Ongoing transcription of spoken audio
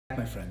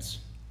My friends,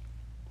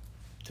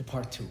 to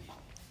part two.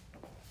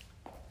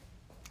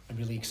 I'm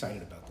really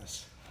excited about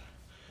this.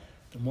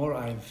 The more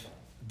I've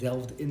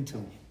delved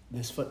into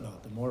this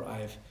footnote, the more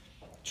I've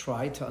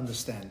tried to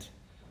understand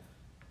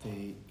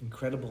the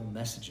incredible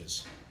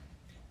messages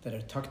that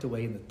are tucked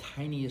away in the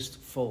tiniest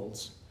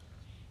folds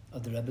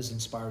of the Rebbe's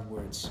inspired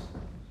words,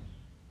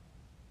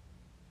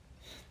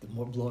 the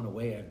more blown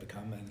away I've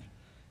become, and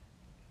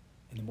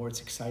the more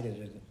it's excited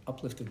and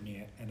uplifted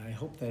me, and I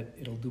hope that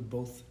it'll do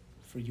both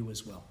for you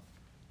as well.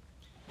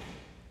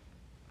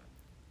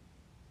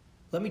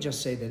 Let me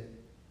just say that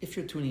if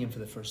you're tuning in for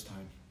the first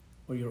time,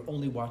 or you're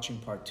only watching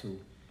part two,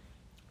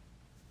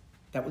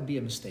 that would be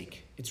a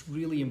mistake. It's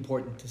really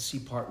important to see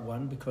part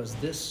one, because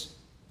this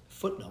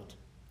footnote,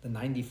 the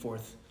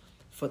 94th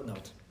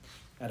footnote,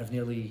 out of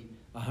nearly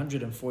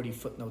 140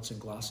 footnotes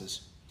and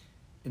glosses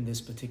in this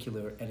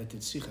particular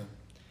edited sikha,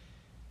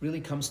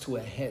 really comes to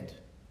a head.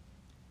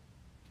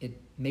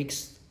 It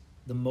makes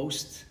the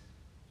most,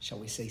 shall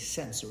we say,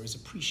 sense, or is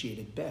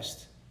appreciated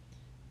best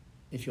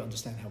if you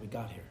understand how we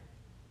got here.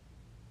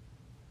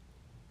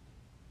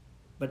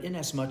 But in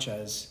as much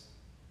as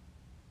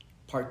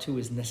part two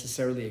is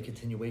necessarily a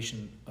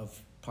continuation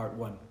of part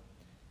one,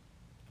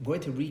 I'm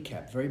going to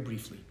recap very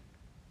briefly,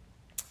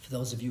 for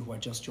those of you who are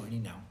just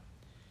joining now,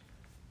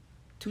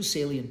 two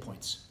salient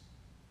points,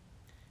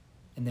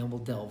 and then we'll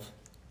delve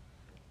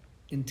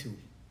into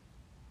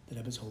the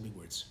Rebbe's holy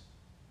words.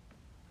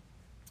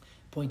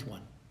 Point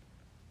one.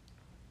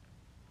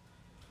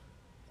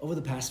 Over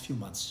the past few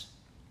months,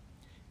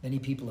 many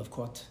people have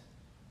caught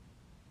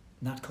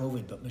not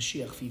COVID, but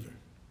Mashiach fever.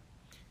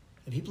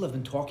 And people have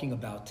been talking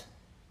about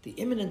the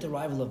imminent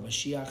arrival of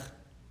Mashiach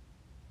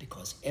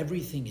because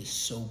everything is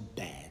so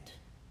bad.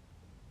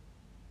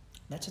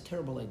 That's a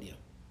terrible idea.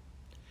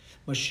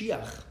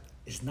 Mashiach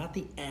is not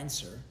the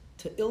answer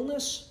to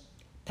illness,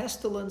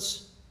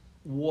 pestilence,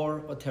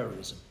 war, or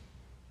terrorism.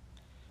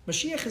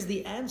 Mashiach is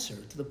the answer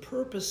to the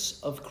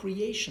purpose of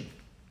creation.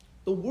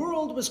 The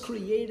world was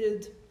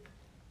created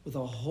with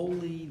a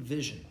holy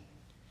vision,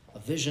 a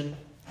vision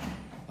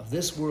of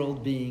this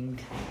world being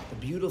the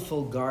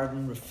beautiful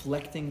garden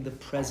reflecting the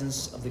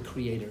presence of the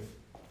Creator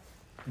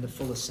in the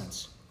fullest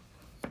sense.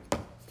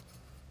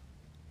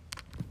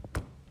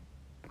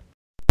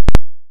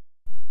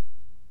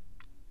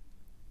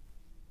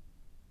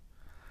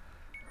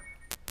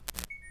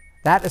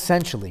 That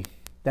essentially,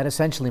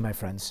 my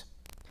friends,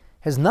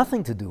 has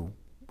nothing to do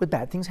with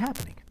bad things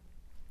happening.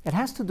 It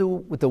has to do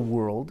with the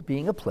world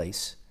being a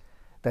place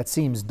that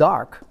seems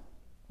dark,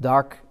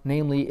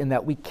 namely in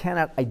that we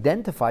cannot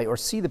identify or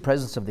see the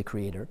presence of the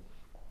Creator,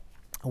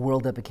 a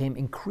world that became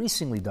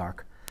increasingly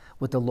dark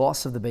with the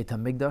loss of the Beit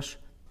HaMikdash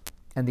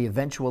and the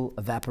eventual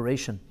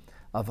evaporation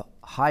of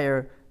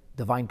higher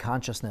divine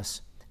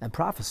consciousness and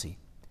prophecy,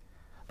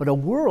 but a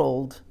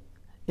world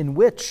in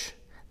which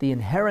the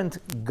inherent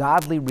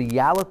godly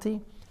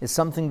reality is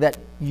something that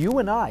you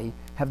and I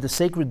have the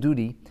sacred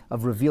duty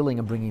of revealing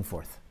and bringing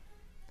forth.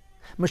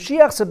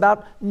 Mashiach's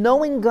about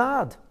knowing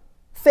God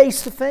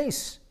face to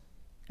face.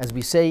 As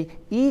we say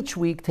each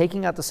week,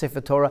 taking out the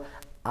Sefer Torah,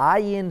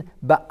 ayin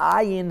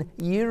ba'ayin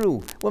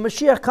yiru. When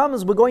Mashiach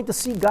comes, we're going to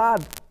see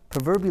God,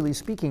 proverbially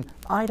speaking,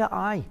 eye to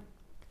eye,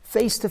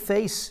 face to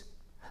face.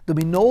 There'll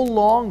be no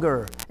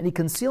longer any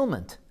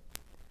concealment.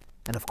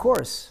 And of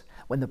course,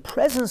 when the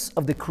presence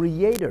of the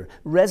Creator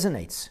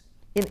resonates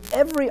in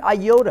every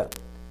iota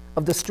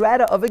of the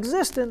strata of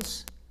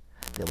existence,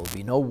 there will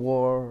be no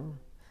war,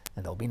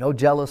 and there will be no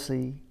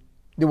jealousy.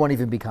 There won't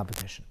even be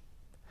competition.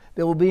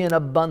 There will be an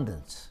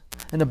abundance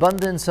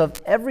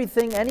of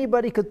everything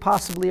anybody could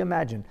possibly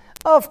imagine.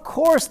 Of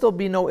course there'll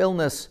be no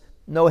illness,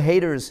 no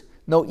haters,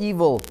 no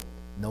evil,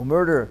 no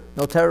murder,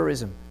 no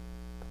terrorism.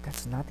 But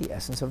that's not the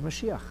essence of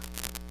Mashiach.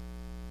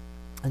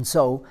 And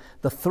so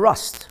the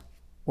thrust,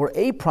 or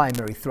a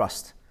primary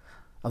thrust,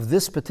 of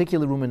this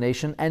particular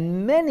rumination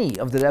and many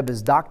of the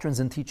Rebbe's doctrines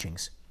and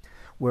teachings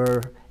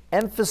were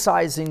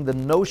emphasizing the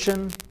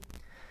notion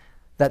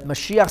that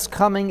Mashiach's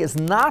coming is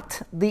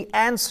not the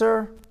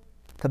answer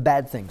to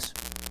bad things.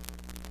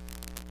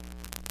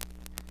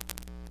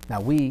 Now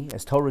we,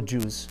 as Torah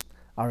Jews,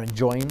 are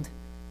enjoined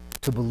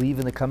to believe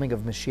in the coming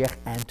of Mashiach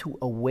and to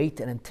await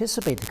and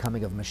anticipate the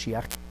coming of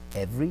Mashiach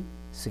every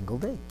single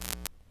day.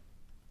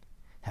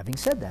 Having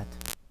said that,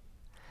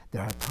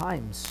 there are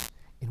times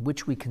in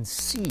which we can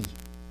see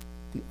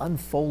the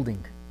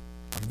unfolding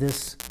of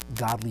this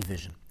godly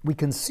vision. We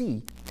can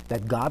see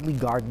that godly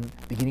garden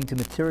beginning to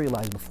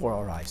materialize before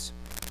our eyes.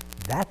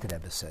 That, the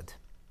Rebbe said,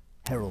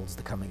 heralds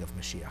the coming of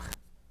Mashiach.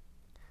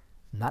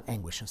 Not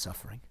anguish and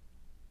suffering,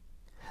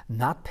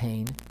 not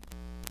pain,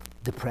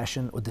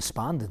 depression, or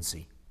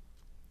despondency,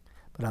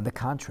 but on the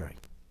contrary,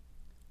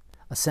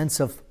 a sense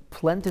of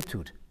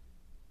plenitude,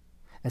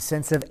 a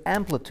sense of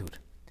amplitude,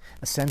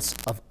 a sense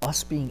of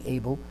us being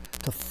able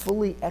to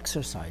fully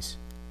exercise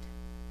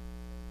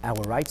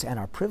our rights and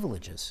our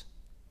privileges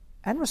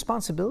and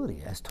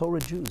responsibility as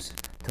Torah Jews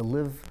to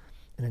live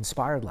an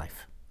inspired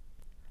life.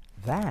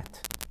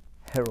 That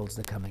heralds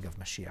the coming of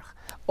Mashiach.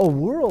 A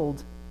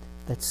world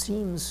that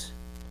seems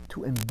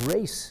to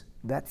embrace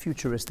that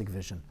futuristic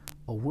vision,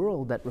 a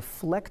world that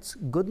reflects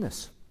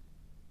goodness,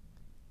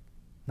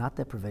 not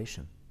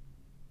deprivation,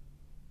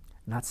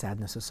 not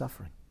sadness or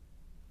suffering.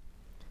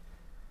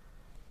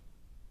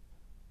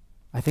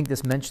 I think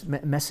this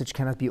message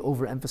cannot be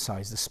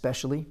overemphasized,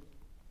 especially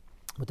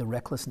with the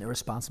reckless and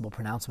irresponsible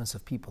pronouncements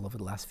of people over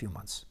the last few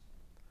months.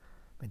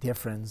 My dear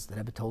friends, the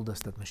Rebbe told us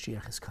that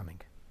Mashiach is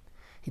coming.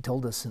 He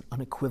told us in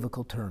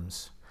unequivocal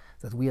terms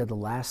that we are the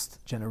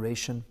last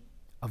generation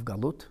of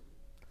Galut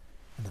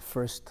and the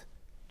first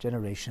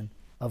generation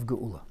of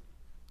Geula.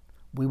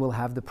 We will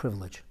have the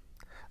privilege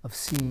of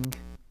seeing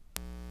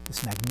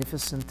this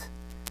magnificent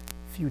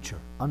future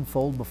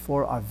unfold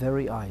before our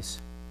very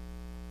eyes.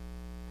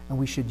 And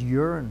we should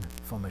yearn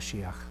for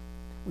Mashiach.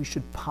 We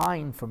should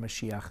pine for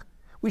Mashiach.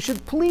 We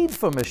should plead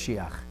for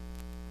Mashiach,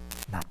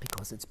 not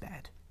because it's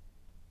bad.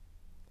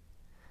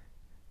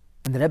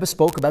 And the Rebbe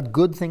spoke about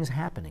good things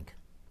happening.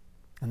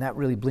 And that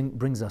really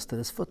brings us to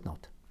this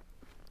footnote.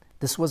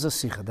 This was a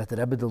sikha that the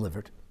Rebbe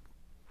delivered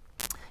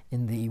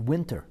in the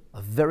winter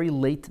of very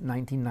late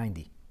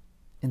 1990,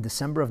 in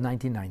December of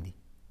 1990,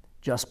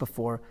 just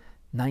before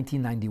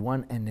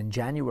 1991, and in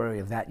January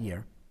of that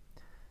year,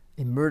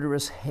 a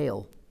murderous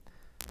hail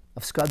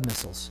of Scud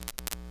missiles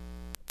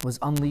was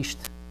unleashed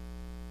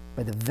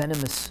by the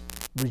venomous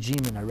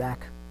regime in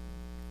Iraq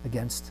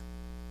against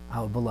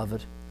our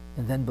beloved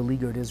and then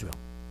beleaguered Israel.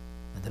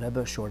 And the Rebbe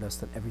assured us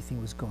that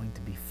everything was going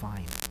to be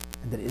fine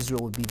and that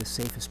Israel would be the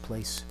safest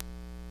place.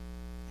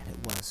 And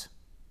it was.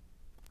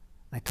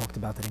 And I talked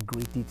about that in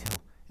great detail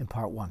in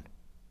part 1.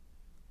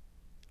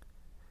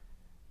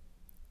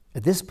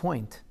 At this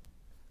point,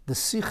 the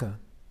sikha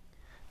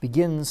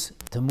begins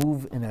to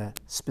move in a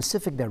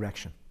specific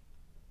direction,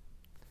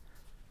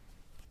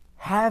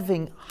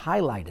 having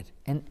highlighted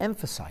and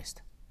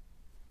emphasized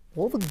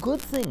all the good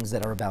things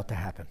that are about to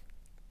happen,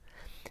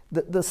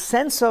 the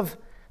sense of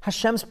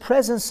Hashem's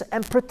presence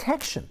and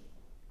protection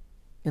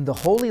in the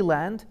Holy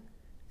Land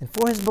and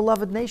for His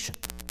beloved nation.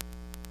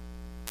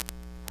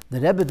 The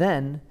Rebbe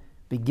then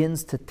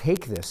begins to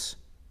take this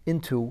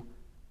into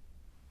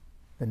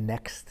the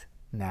next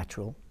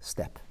natural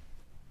step.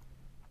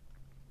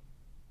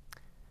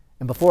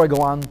 And before I go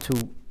on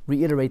to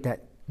reiterate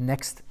that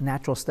next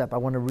natural step, I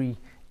want to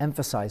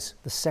re-emphasize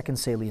the second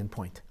salient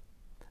point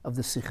of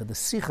the sikha. The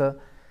sikha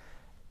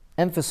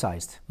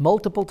emphasized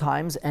multiple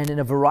times and in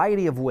a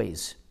variety of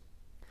ways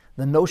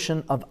the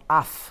notion of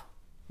af,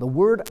 the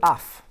word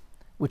af,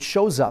 which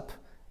shows up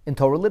in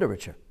Torah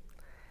literature.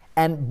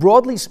 And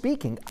broadly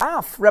speaking,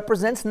 af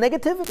represents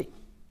negativity.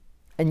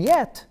 And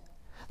yet,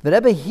 the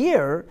Rebbe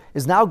here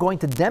is now going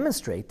to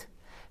demonstrate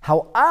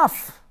how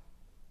af,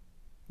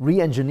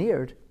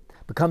 re-engineered,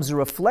 becomes a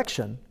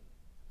reflection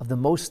of the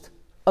most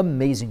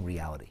amazing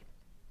reality.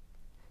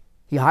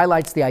 He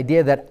highlights the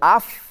idea that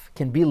af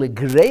can be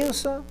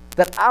legreusa,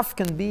 that af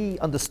can be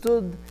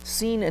understood,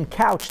 seen, and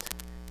couched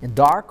in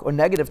dark or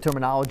negative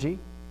terminology,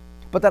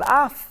 but that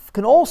af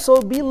can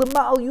also be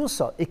lema'al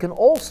yusa. It can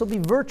also be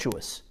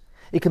virtuous.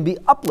 It can be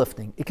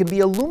uplifting. It can be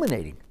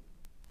illuminating.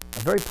 A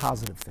very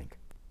positive thing.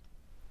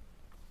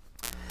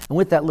 And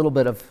with that little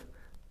bit of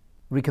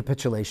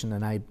recapitulation,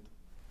 and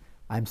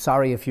I'm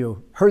sorry if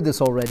you heard this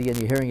already and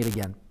you're hearing it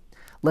again,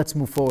 let's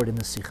move forward in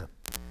the sikha.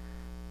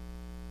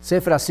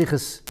 Sefer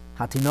HaSichas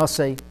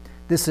Hatinasei.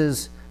 This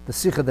is the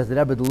sikha that the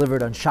Rebbe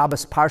delivered on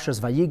Shabbos Parshas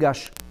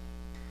Vayigash,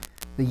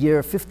 the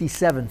year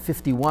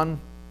 57-51,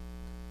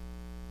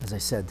 as I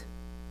said,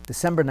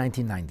 December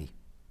 1990.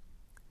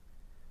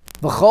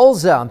 V'chol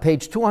zeh, on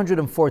page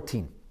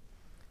 214.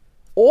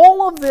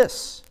 All of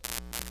this,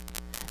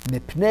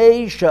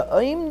 mipnei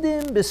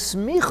she'oimdim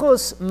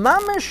b'smichos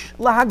mamash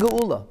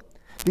lahageula,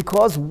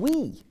 because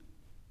we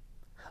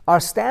are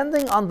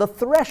standing on the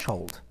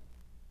threshold,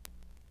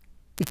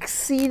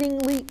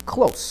 exceedingly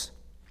close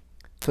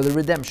to the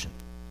redemption,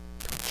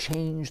 to a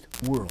changed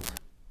world.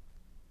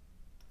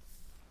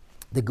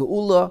 The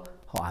geula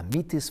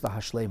ha'amitis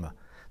v'hashlema,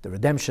 the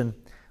redemption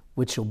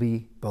which will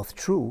be both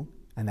true,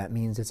 and that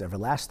means it's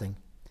everlasting,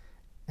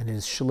 and it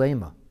is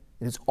shlema,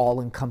 it is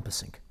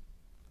all-encompassing,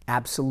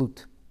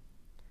 absolute.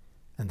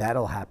 And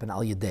that'll happen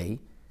al yedei,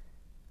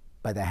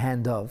 by the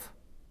hand of,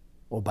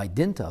 or by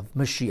dint of,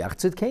 Mashiach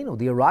Tzidkenu,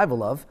 the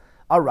arrival of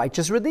our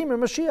righteous Redeemer,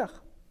 Mashiach.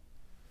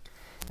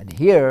 And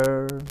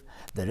here,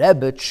 the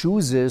Rebbe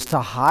chooses to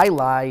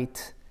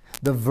highlight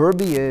the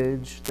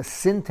verbiage, the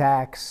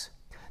syntax,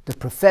 the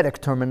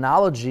prophetic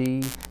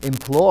terminology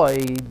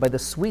employed by the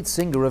sweet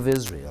singer of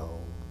Israel,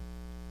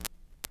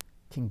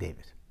 King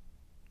David,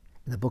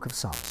 in the book of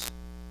Psalms.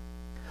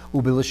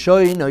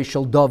 U'b'lashono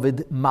shel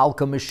David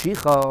Malka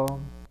Mashiach,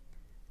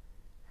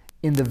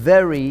 in the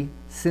very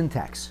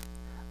syntax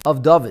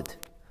of David,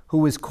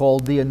 who is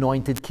called the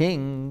anointed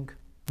king.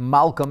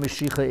 Malka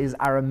Mashiach is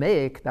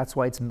Aramaic, that's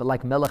why it's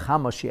like Melech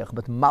HaMashiach,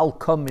 but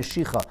Malka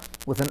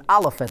Mashiach with an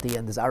aleph at the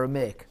end is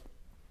Aramaic.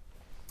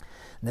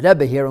 The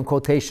Rebbe here in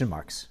quotation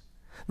marks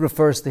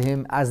refers to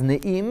him as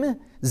Ne'im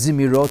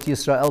Zimirot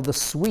Yisrael, the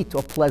sweet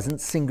or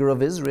pleasant singer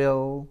of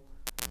Israel.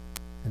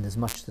 And there's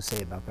much to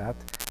say about that,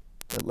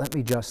 but let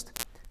me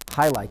just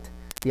highlight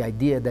the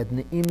idea that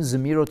Ne'im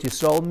Zemirot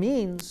Yisrael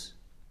means,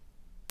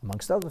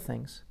 amongst other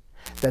things,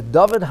 that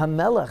David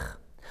HaMelech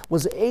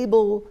was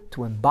able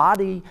to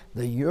embody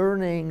the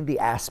yearning, the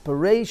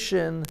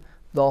aspiration,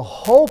 the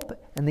hope,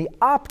 and the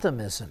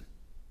optimism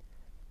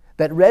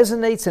that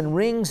resonates and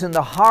rings in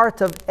the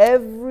heart of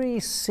every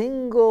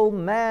single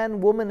man,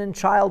 woman, and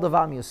child of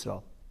Am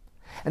Yisrael.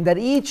 And that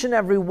each and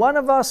every one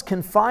of us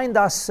can find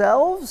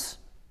ourselves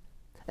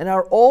and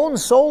our own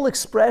soul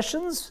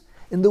expressions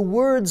in the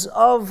words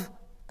of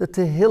the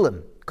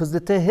Tehillim. Because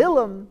the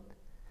Tehillim,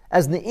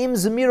 as Ne'im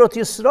Zemirot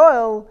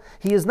Yisrael,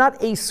 he is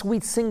not a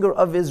sweet singer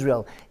of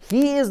Israel.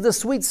 He is the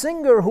sweet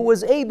singer who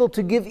was able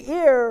to give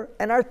ear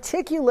and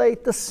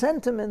articulate the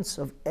sentiments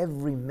of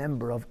every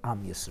member of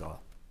Am Yisrael.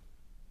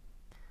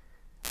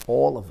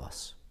 All of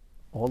us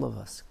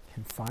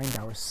can find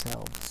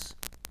ourselves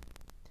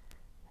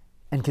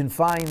and can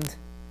find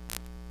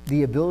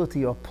the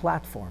ability or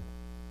platform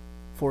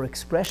for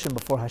expression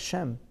before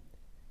Hashem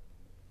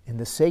in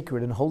the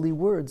sacred and holy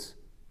words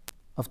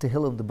of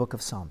Tehillim, the book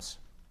of Psalms.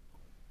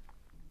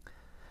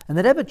 And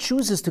the Rebbe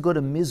chooses to go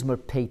to Mizmor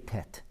Pei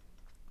Tet,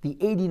 the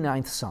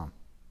 89th Psalm.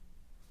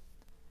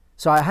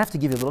 So I have to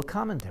give you a little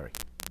commentary.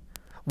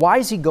 Why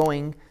is he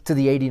going to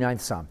the 89th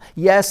Psalm?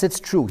 Yes, it's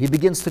true. He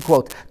begins to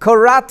quote,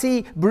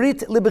 Karati Brit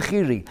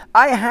Libechiri,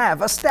 I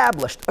have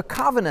established a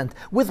covenant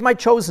with my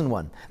chosen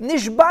one.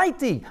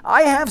 Nishbaiti,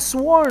 I have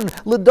sworn,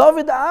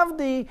 LeDavid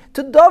Avdi,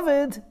 to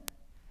David,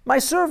 my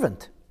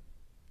servant.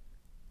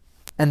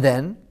 And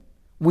then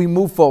we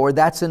move forward,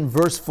 that's in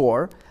verse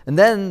 4, and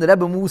then the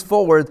Rebbe moves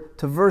forward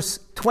to verse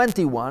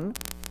 21.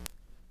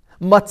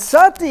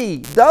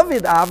 Matzati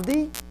David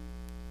Avdi,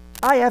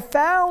 I have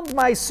found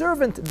my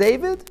servant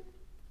David,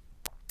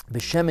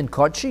 B'Shem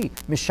Kodshi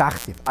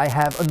Mishachtiv, I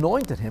have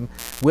anointed him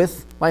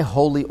with my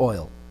holy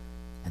oil.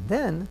 And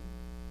then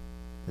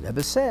the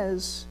Rebbe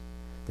says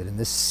that in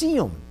the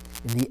Siyum,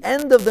 in the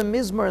end of the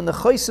Mizmor and the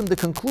Chosim, the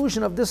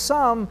conclusion of this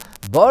psalm,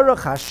 Baruch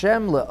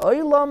Hashem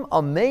le'olam,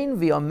 Amen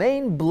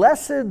v'Amen,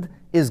 blessed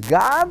is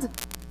God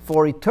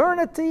for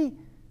eternity,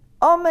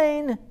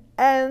 Amen,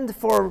 and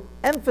for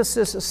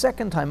emphasis a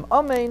second time,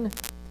 Amen.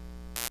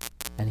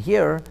 And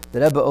here the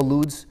Rebbe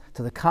alludes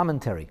to the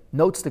commentary,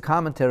 notes the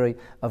commentary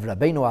of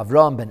Rabbeinu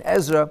Avraham ben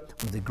Ezra, one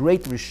of the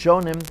great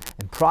Rishonim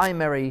and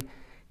primary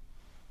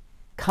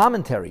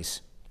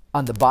commentaries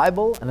on the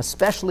Bible, and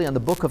especially on the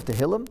book of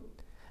Tehillim.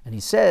 And he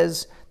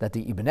says that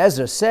the Ibn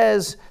Ezra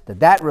says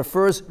that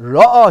refers,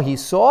 Ra'ah, he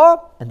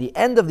saw, and the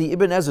end of the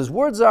Ibn Ezra's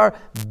words are,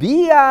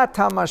 Biat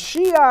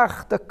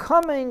HaMashiach, the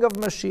coming of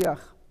Mashiach.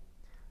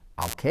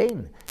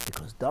 Al-Kain,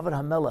 because David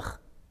HaMelech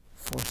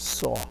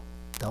foresaw,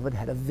 David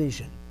had a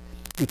vision,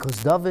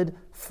 because David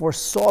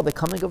foresaw the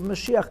coming of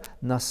Mashiach,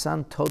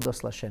 Nasan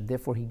Todas Lashem,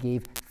 therefore he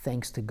gave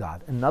thanks to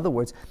God. In other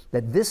words,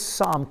 that this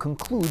psalm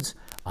concludes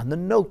on the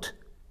note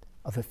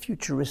of a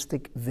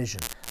futuristic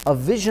vision, a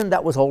vision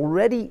that was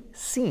already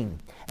seen.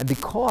 And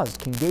because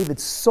King David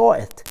saw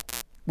it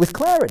with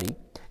clarity,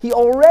 he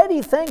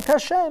already thanked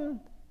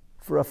Hashem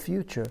for a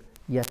future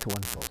yet to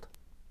unfold.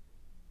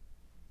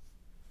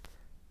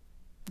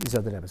 These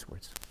are the Rebbe's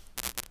words.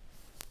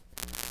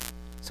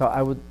 So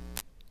I'm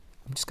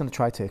just going to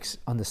try to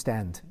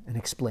understand and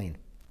explain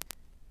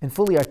and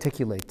fully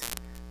articulate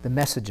the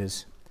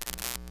messages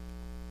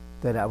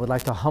that I would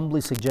like to humbly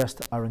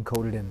suggest are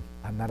encoded in.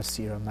 I'm not a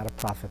seer, I'm not a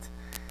prophet,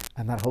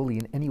 I'm not holy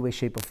in any way,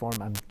 shape, or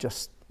form. I'm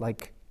just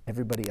like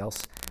everybody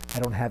else. I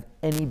don't have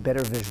any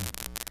better vision.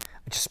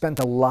 I just spent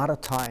a lot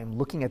of time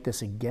looking at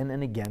this again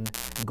and again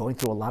and going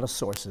through a lot of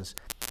sources.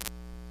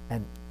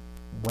 And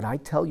what I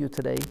tell you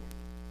today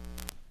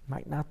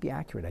might not be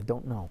accurate. I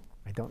don't know.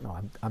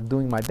 I'm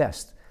doing my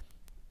best.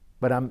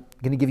 But I'm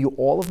going to give you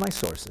all of my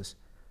sources.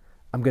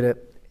 I'm going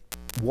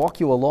to walk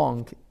you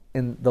along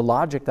in the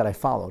logic that I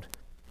followed.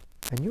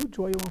 And you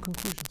draw your own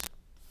conclusions.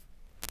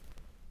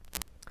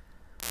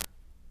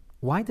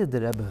 Why did the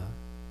Rebbe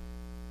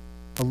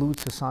allude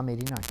to Psalm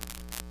 89?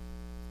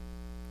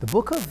 The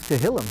book of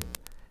Tehillim,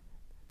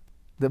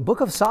 the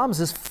book of Psalms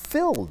is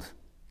filled,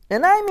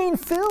 and I mean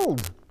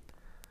filled,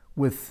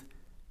 with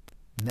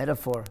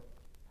metaphor,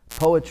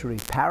 poetry,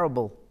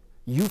 parable,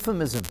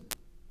 euphemism,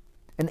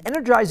 and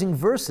energizing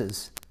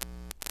verses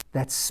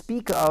that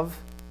speak of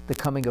the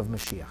coming of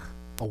Mashiach,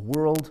 a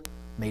world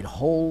made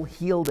whole,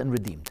 healed, and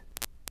redeemed.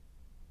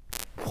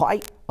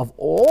 Why, of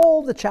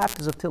all the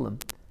chapters of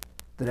Tehillim,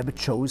 the Rebbe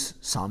chose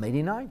Psalm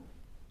 89?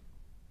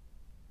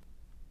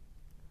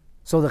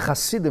 So the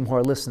Hasidim who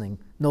are listening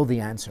know the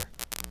answer.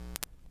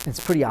 It's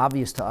pretty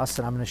obvious to us,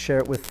 and I'm going to share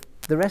it with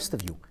the rest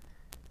of you.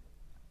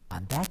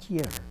 On that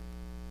year,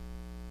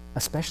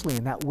 especially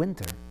in that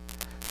winter,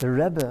 the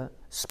Rebbe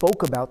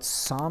spoke about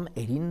Psalm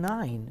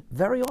 89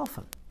 very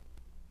often.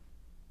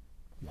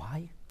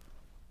 Why?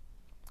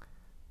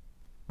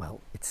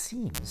 Well, it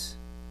seems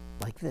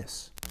like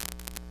this.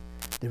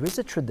 There is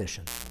a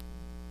tradition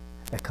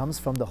that comes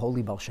from the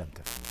holy Baal Shem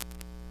Tov,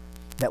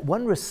 that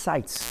one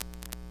recites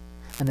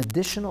an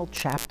additional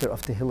chapter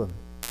of Tehillim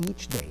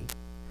each day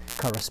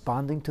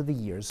corresponding to the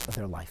years of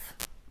their life.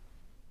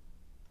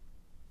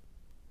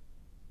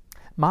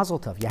 Mazel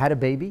Tov, you had a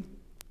baby,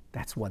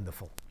 That's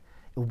wonderful.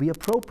 It will be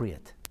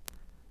appropriate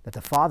that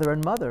the father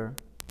and mother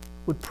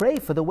would pray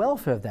for the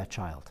welfare of that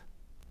child.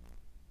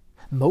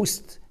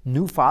 Most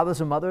new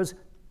fathers and mothers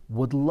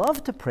would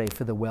love to pray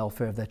for the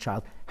welfare of their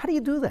child. How do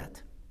you do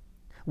that?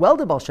 Well,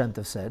 the Baal Shem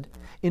Tov said,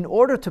 in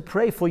order to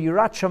pray for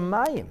Yirat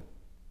Shamayim,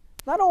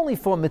 not only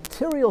for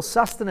material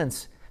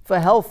sustenance, for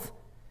health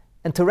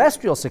and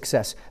terrestrial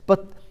success,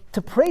 but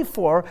to pray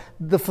for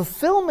the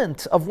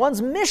fulfillment of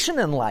one's mission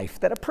in life,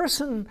 that a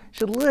person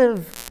should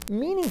live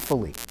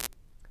meaningfully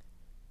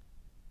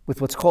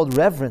with what's called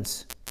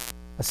reverence,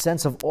 a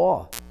sense of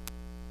awe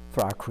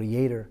for our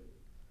Creator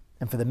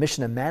and for the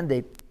mission and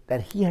mandate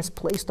that He has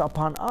placed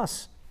upon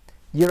us.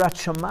 Yirat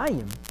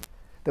Shamayim,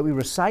 that we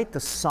recite the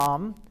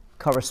psalm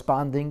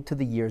corresponding to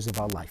the years of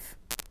our life.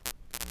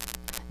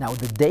 Now,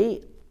 the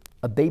day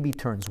a baby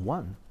turns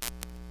 1,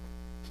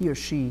 he or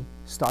she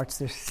starts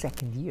their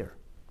 2nd year.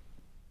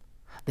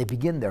 They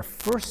begin their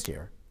 1st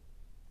year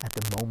at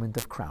the moment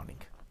of crowning,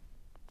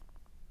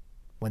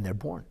 when they're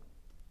born.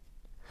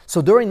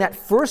 So during that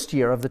 1st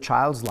year of the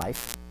child's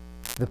life,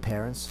 the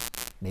parents,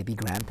 maybe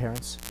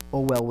grandparents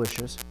or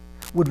well-wishers,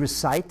 would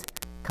recite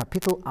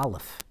Kapitel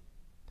Aleph,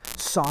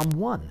 Psalm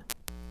 1,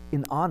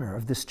 in honor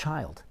of this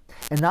child.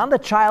 And on the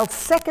child's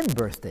 2nd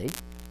birthday,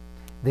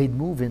 they'd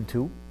move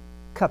into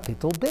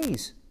Kapitel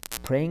Beis,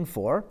 praying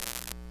for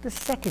the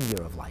 2nd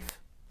year of life.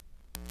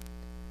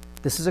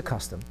 This is a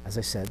custom, as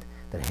I said,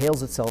 that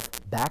hails itself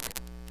back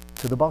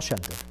to the Baal Shem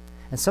Tov,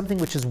 and something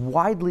which is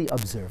widely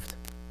observed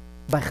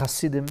by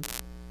Hasidim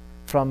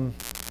from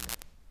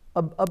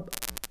a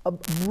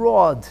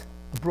broad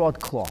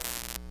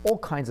cloth. All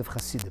kinds of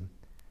Hasidim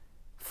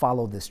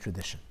follow this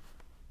tradition.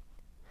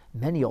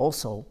 Many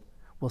also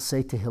will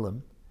say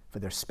Tehillim for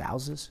their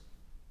spouses,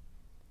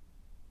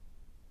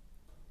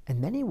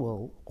 and many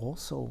will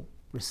also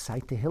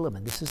recite Tehillim,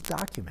 and this is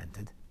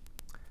documented,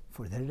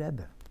 for their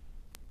Rebbe.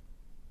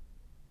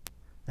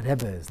 The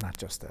Rebbe is not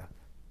just a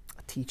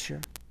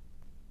teacher.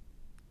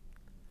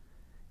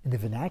 In the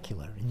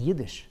vernacular, in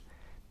Yiddish,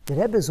 the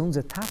Rebbe is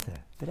unser Tate.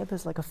 The Rebbe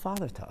is like a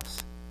father to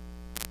us.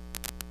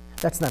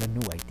 That's not a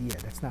new idea.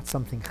 That's not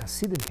something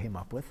Hasidim came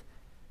up with.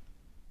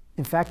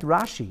 In fact,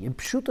 Rashi, in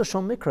Pshuto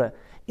Shel Mikra,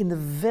 in the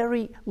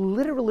very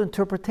literal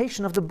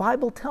interpretation of the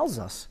Bible, tells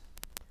us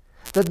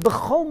that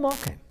B'chol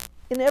Mokem,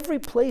 in every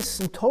place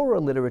in Torah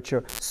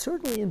literature,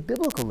 certainly in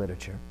biblical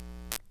literature,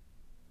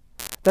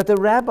 that the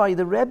rabbi,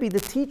 the Rebbe, the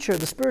teacher,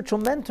 the spiritual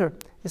mentor,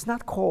 is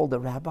not called a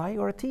rabbi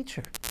or a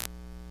teacher,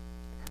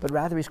 but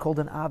rather he's called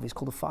an Av, he's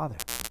called a father.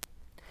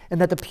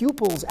 And that the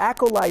pupils,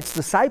 acolytes,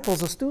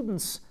 disciples, or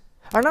students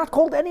are not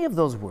called any of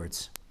those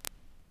words.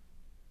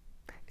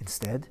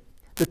 Instead,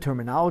 the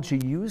terminology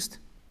used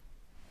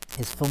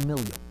is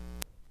familial,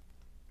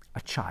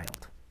 a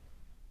child,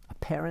 a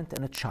parent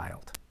and a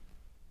child.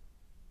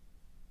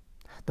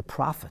 The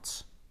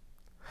prophets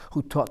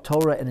who taught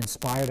Torah and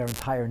inspired our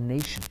entire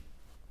nation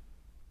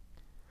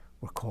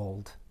were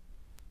called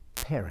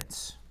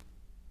parents.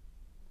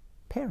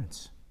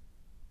 Parents.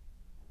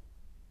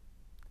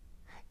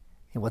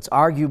 In what's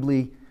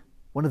arguably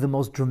one of the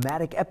most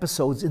dramatic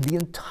episodes in the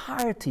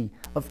entirety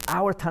of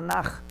our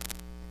Tanakh,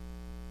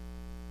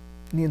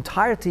 in the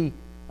entirety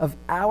of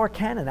our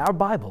canon, our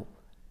Bible,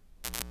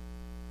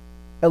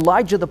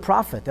 Elijah the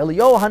prophet,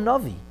 Eliyahu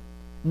Hanavi,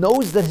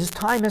 knows that his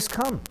time has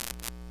come.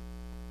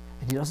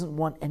 And he doesn't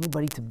want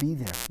anybody to be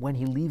there when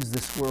he leaves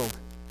this world.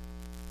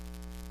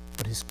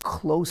 But his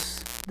close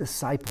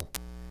disciple,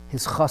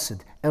 his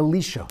chassid,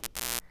 Elisha,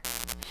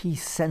 he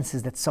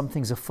senses that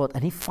something's afoot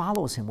and he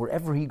follows him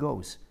wherever he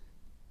goes.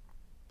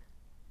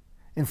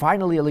 And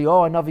finally,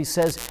 Eliyahu Hanavi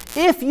says,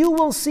 if you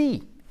will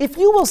see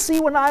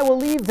when I will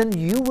leave, then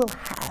you will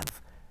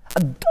have a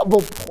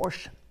double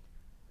portion.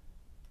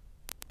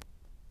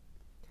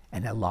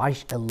 And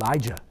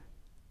Elijah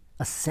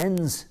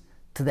ascends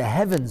to the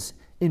heavens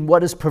in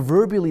what is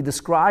proverbially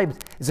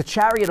described as a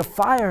chariot of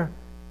fire.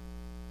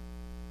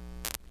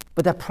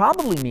 But that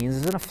probably means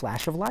it's in a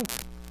flash of light,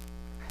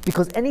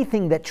 because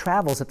anything that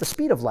travels at the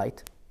speed of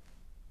light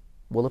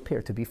will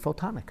appear to be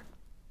photonic.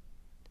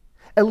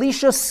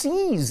 Elisha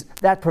sees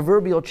that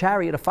proverbial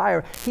chariot of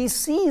fire. He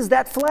sees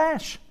that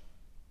flash.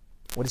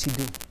 What does he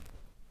do?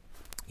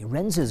 He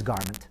rends his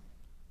garment,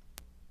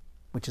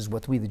 which is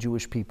what we, the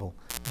Jewish people,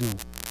 do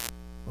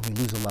when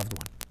we lose a loved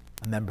one,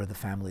 a member of the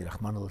family,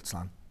 Rahman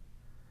al-Islam.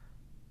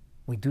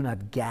 We do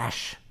not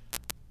gash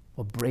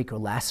or break or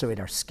lacerate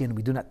our skin.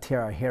 We do not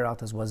tear our hair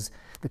out, as was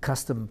the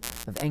custom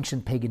of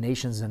ancient pagan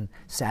nations and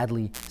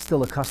sadly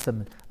still a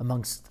custom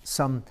amongst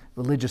some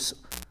religious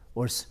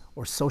or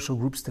social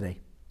groups today.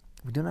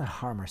 We do not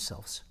harm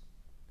ourselves.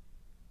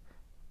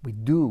 We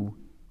do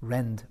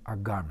rend our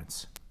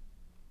garments,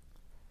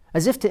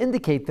 as if to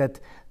indicate that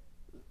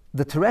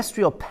the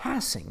terrestrial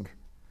passing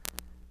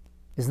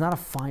is not a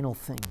final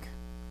thing.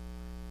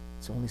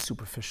 It's only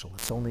superficial.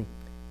 It's only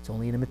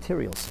in a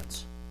material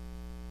sense.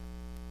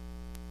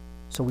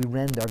 So we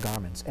rend our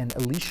garments. And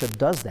Elisha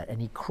does that, and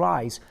he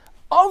cries,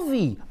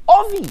 Avi,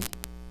 Avi! He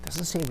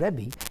doesn't say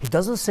Rebbe. He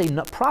doesn't say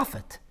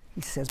prophet.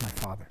 He says, my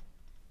father.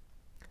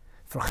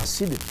 For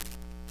Hasidim,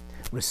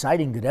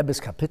 reciting the Rebbe's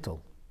kapitel,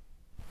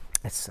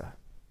 it's a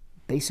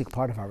basic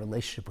part of our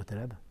relationship with the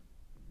Rebbe.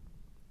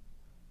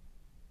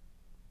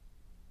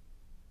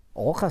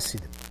 All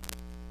Hasidim,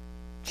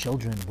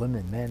 children,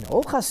 women, men,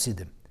 all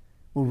Hasidim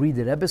will read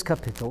the Rebbe's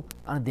kapitel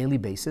on a daily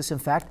basis. In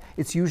fact,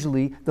 it's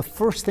usually the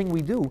first thing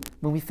we do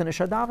when we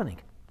finish our davening,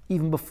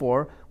 even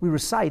before we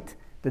recite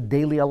the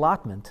daily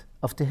allotment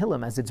of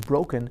Tehillim as it's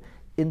broken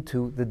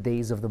into the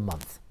days of the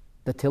month.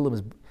 The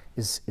Tehillim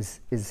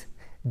is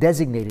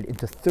designated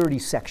into 30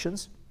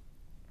 sections,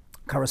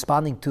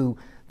 corresponding to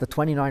the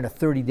 29 or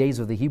 30 days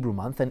of the Hebrew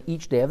month, and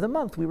each day of the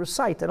month we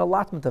recite an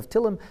allotment of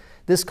Tehillim.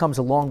 This comes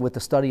along with the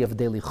study of a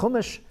daily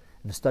Chumash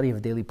and the study of a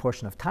daily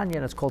portion of Tanya,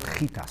 and it's called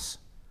Chitas,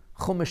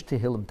 Chumash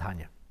Tehillim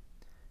Tanya.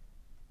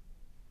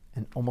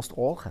 And almost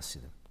all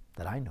Hasidim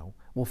that I know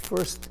will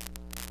first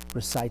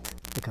recite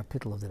the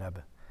kapitel of the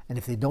Rebbe. And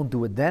if they don't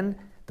do it then,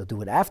 they'll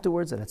do it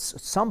afterwards, and at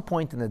some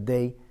point in the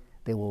day,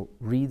 they will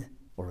read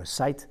or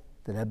recite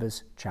the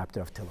Rebbe's chapter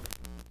of Tehillim.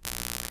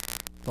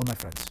 Well, my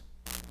friends,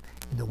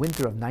 in the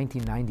winter of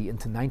 1990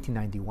 into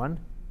 1991,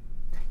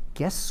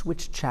 guess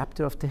which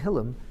chapter of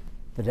Tehillim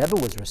the Rebbe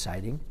was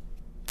reciting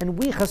and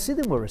we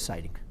Hasidim were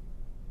reciting?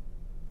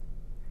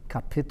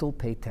 Kapitel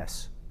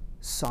Peites,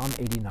 Psalm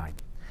 89.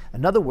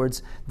 In other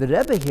words, the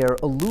Rebbe here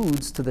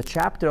alludes to the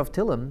chapter of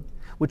Tehillim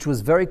which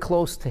was very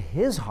close to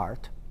his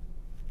heart,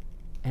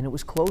 and it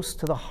was close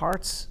to the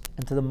hearts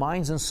and to the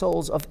minds and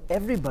souls of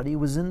everybody who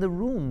was in the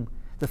room,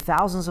 the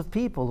thousands of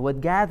people who had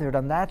gathered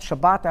on that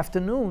Shabbat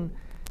afternoon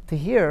to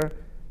hear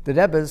the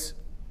Rebbe's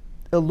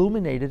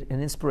illuminated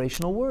and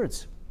inspirational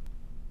words.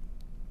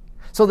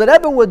 So the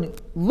Rebbe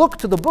would look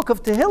to the book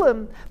of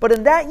Tehillim, but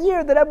in that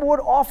year the Rebbe would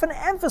often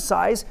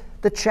emphasize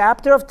the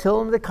chapter of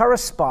Tehillim that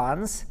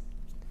corresponds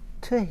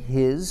to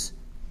his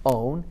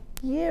own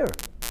year.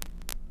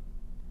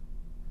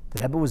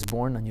 The Rebbe was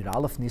born on Yud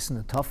Aleph Nisan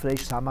and Tov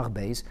Reish Samach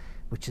Beis,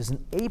 which is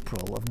in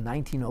April of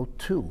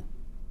 1902.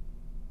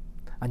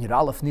 On Yud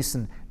Aleph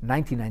Nisan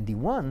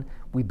 1991,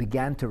 we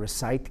began to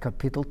recite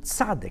Kapitel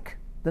Tzadik,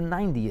 the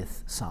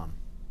 90th Psalm.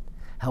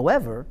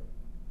 However,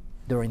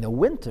 during the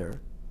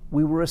winter,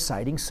 we were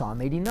reciting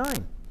Psalm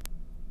 89.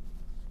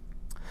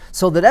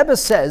 So the Rebbe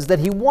says that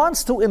he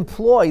wants to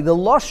employ the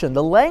Lashon,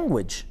 the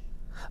language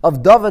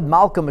of David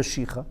Malka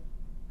Mashiach,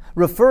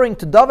 referring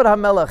to David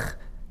HaMelech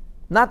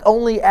not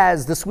only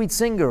as the sweet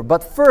singer,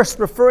 but first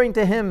referring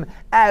to him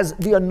as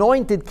the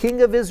anointed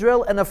king of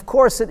Israel, and of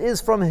course it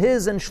is from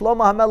his and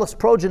Shlomo HaMelech's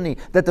progeny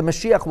that the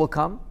Mashiach will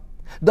come.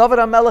 David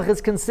HaMelech is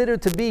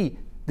considered to be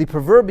the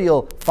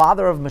proverbial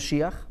father of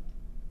Mashiach,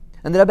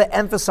 and the Rebbe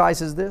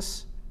emphasizes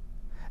this,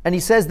 and he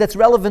says that's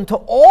relevant to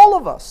all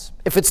of us.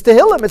 If it's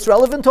Tehillim, it's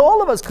relevant to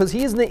all of us, because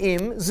he is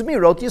Ne'im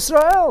Zmirot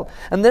Yisrael.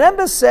 And the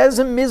Rebbe says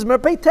in Mizmer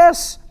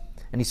Peites,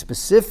 and he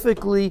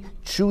specifically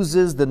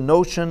chooses the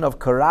notion of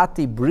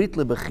Karati Brit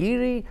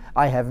Lebechiri,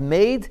 I have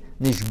made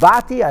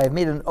Nishbati, I have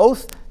made an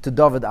oath to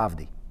David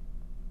Avdi.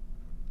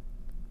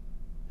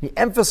 He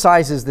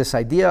emphasizes this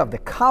idea of the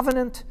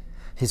covenant,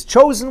 his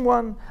chosen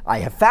one, I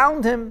have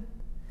found him,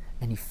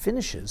 and he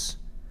finishes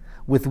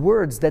with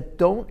words that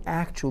don't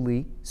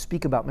actually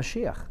speak about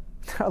Mashiach.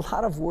 There are a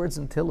lot of words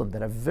in Tehillim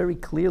that are very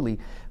clearly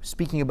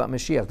speaking about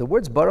Mashiach. The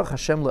words Baruch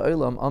Hashem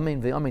La'olam,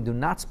 Amen Ve'amen do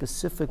not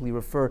specifically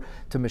refer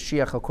to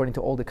Mashiach according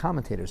to all the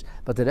commentators.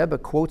 But the Rebbe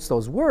quotes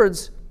those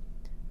words,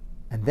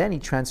 and then he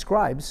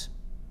transcribes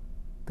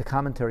the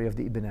commentary of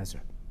the Ibn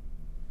Ezra,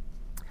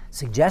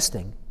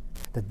 suggesting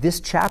that this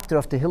chapter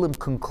of Tehillim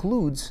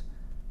concludes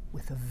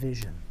with a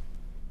vision.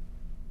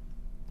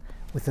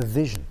 With a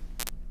vision.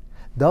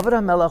 David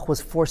HaMelech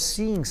was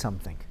foreseeing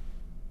something,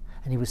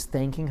 and he was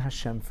thanking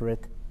Hashem for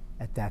it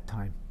at that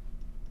time.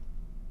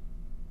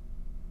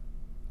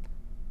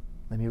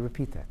 Let me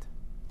repeat that.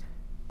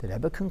 The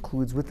Rebbe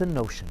concludes with the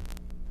notion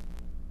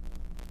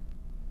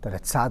that a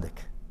tzaddik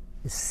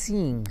is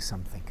seeing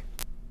something,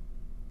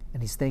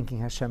 and he's thanking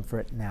Hashem for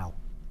it now.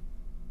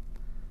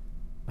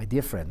 My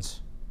dear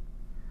friends,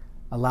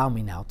 allow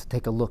me now to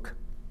take a look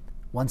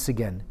once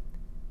again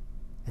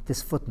at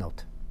this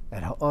footnote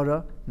at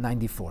Ha'ara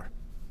 94.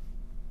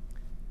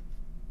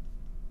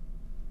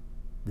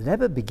 The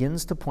Rebbe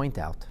begins to point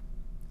out,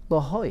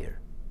 Lahoyer.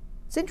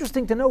 It's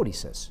interesting to note, he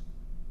says,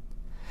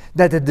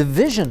 that the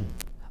division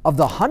of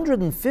the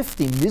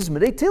 150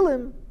 Mizmorei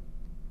Tehillim,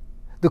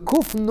 the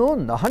Kuf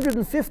Nun, the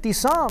 150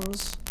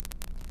 Psalms,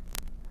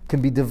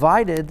 can be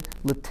divided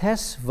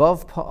L'tes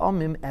Vav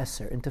Pa'amim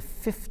Eser into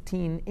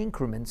 15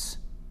 increments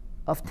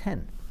of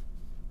 10.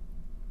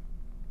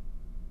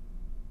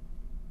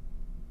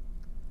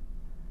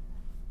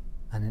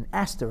 And an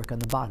asterisk on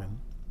the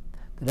bottom,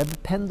 the Rebbe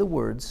penned the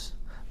words,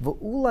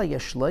 V'ula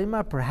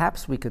yeshleima,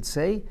 perhaps we could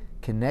say,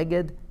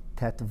 keneged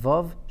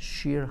tetvav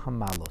shir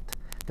hamalot,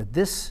 that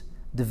this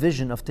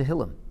division of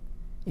Tehillim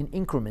in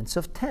increments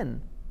of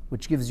 10,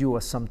 which gives you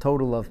a sum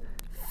total of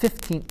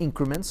 15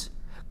 increments,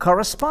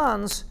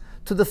 corresponds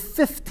to the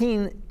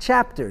 15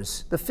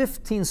 chapters, the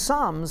 15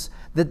 Psalms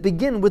that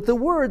begin with the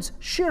words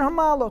shir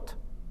hamalot.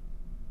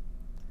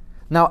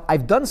 Now,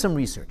 I've done some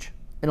research,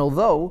 and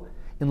although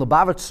In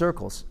Lubavitch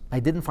circles, I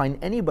didn't find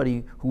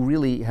anybody who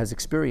really has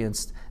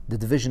experienced the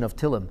division of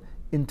Tehillim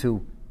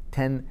into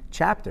 10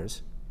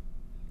 chapters.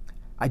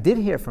 I did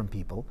hear from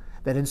people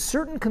that in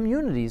certain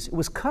communities it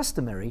was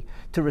customary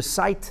to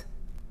recite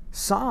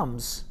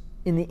Psalms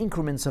in the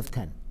increments of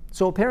 10.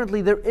 So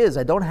apparently there is,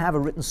 I don't have a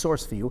written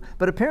source for you,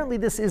 but apparently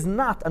this is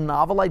not a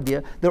novel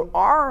idea. There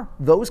are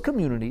those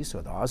communities,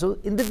 or there are those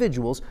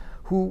individuals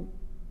who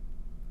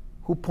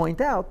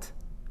point out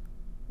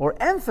or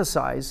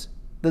emphasize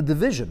the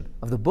division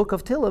of the book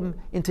of Tehillim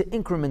into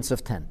increments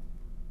of 10.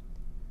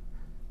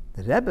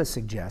 The Rebbe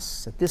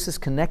suggests that this is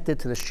connected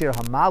to the Shir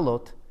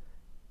HaMalot,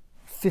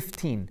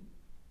 15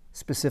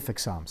 specific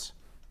Psalms.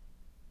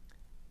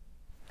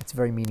 That's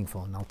very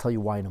meaningful, and I'll tell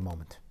you why in a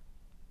moment.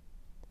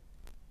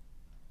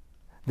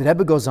 The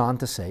Rebbe goes on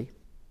to say,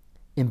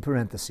 in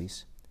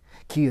parentheses,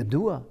 Ki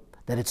yadua,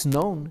 that it's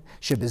known,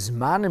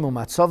 shebizmanim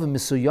umatzavim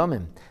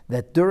misuyomim,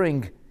 that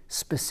during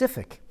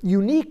specific,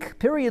 unique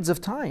periods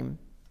of time,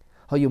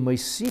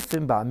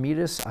 hayomoisifim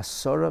ba'amiris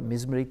asora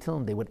mizmeri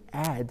Tehillim, they would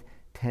add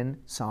 10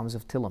 Psalms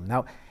of Tehillim.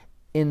 Now,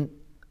 in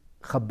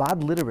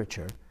Chabad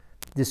literature,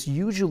 this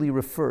usually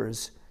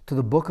refers to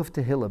the book of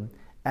Tehillim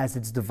as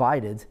it's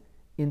divided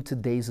into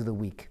days of the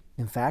week.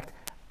 In fact,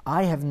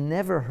 I have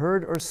never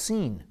heard or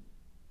seen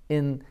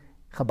in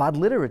Chabad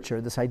literature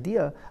this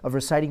idea of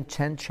reciting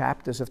 10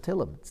 chapters of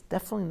Tehillim. It's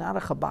definitely not a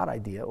Chabad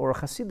idea or a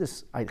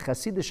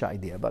Hasidish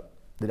idea, but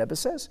the Rebbe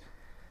says,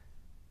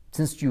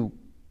 since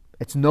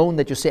it's known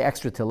that you say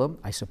extra Tehillim,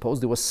 I suppose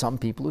there was some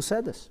people who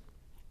said this.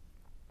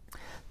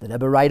 The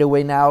Rebbe right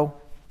away now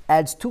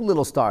adds 2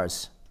 little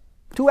stars,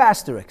 2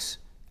 asterisks,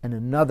 and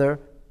another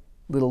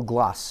little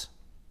gloss.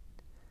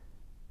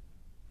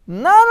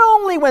 Not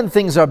only when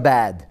things are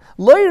bad,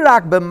 not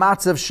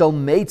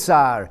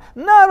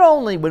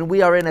only when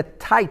we are in a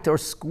tight or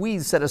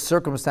squeezed set of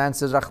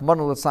circumstances,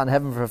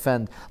 heaven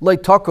forfend,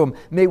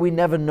 may we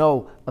never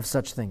know of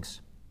such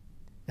things.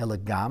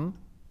 Elegam,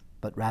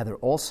 but rather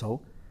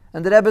also,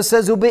 and the Rebbe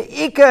says,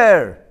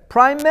 ubeikar,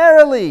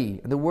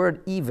 primarily, and the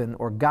word even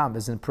or gam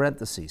is in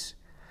parentheses,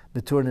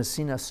 betur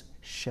nesinas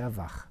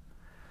shevach.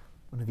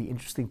 One of the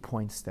interesting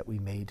points that we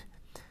made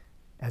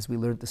as we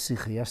learned the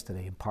Sikha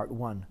yesterday in part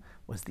 1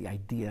 was the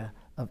idea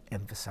of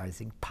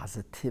emphasizing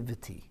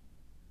positivity.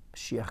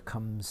 Mashiach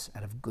comes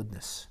out of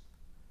goodness,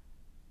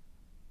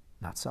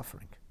 not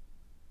suffering.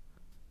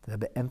 The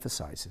Rebbe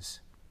emphasizes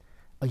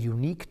a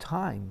unique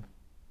time,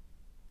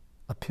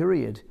 a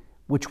period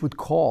which would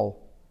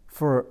call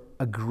for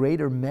a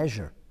greater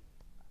measure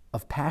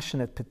of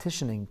passionate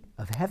petitioning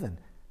of heaven,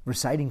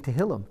 reciting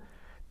Tehillim,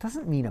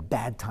 doesn't mean a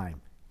bad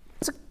time.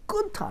 It's a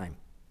good time.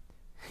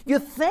 You're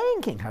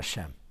thanking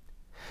Hashem.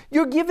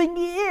 You're giving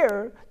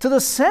ear to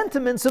the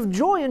sentiments of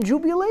joy and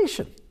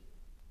jubilation.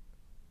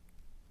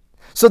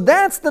 So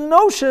that's the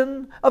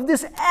notion of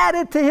this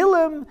added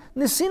Tehillim,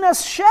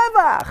 Nesinas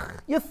Shevach.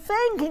 You're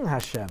thanking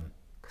Hashem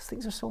because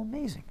things are so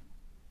amazing.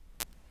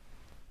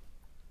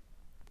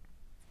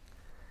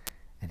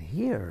 And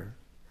here,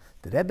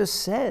 the Rebbe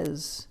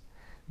says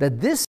that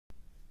this,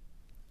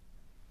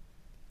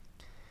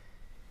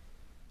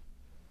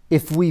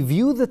 if we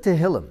view the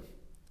Tehillim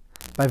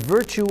by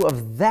virtue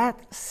of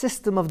that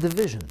system of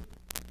division,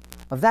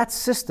 of that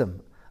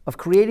system of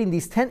creating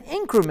these 10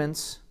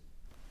 increments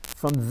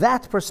from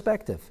that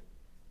perspective.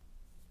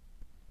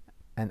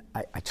 And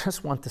I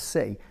just want to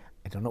say,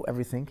 I don't know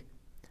everything,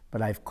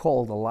 but I've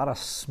called a lot of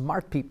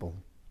smart people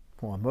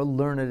who are more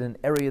learned and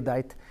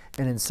erudite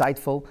and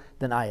insightful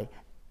than I,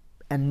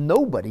 and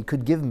nobody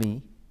could give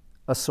me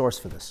a source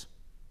for this.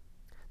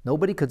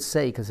 Nobody could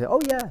say, oh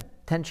yeah,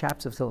 10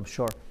 chapters of Tehillim,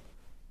 sure.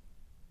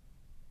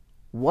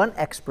 One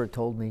expert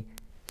told me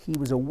he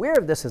was aware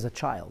of this as a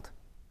child.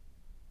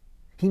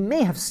 He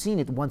may have seen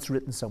it once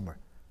written somewhere.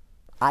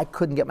 I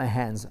couldn't get my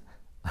hands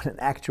on an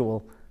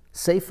actual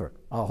sefer,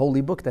 a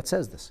holy book that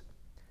says this.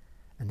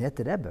 And yet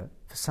the Rebbe,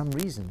 for some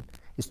reason,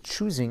 is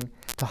choosing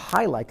to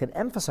highlight and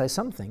emphasize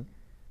something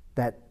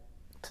that,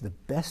 to the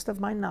best of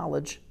my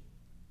knowledge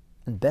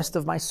and best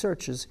of my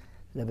searches,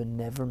 the Rebbe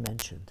never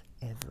mentioned,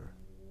 ever,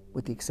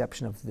 with the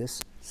exception of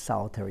this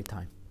solitary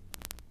time.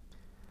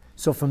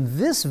 So from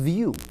this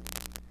view,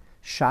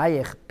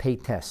 Shayech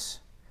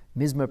Peites,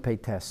 Mizmer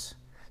Peites,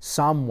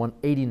 Psalm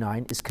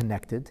 189 is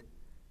connected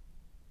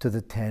to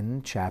the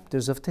 10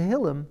 chapters of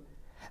Tehillim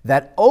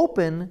that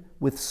open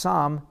with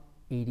Psalm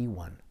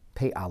 81,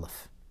 Pei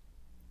Aleph.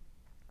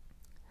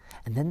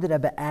 And then the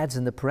Rebbe adds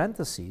in the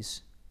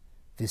parentheses,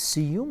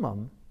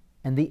 V'siyumam,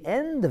 and the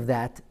end of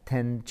that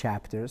 10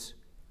 chapters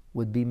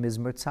would be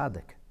Mizmer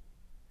Tzaddik.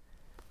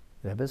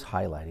 The Rebbe is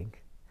highlighting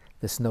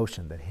this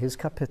notion that his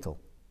kapitel,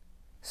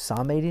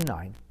 Psalm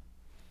 89,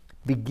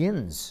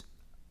 begins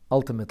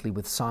ultimately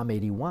with Psalm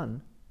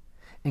 81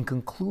 and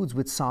concludes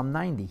with Psalm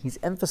 90. He's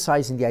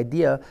emphasizing the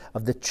idea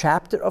of the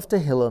chapter of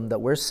Tehillim that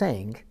we're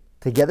saying,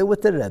 together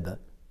with the Rebbe,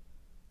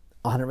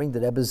 honoring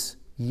the Rebbe's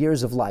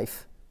years of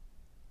life,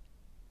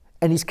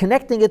 and he's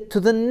connecting it to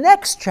the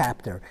next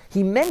chapter.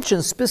 He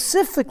mentions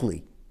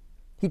specifically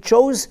He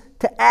chose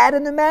to add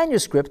in the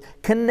manuscript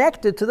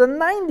connected to the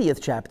 90th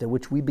chapter,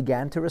 which we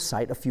began to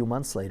recite a few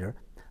months later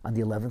on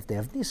the 11th day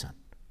of Nisan.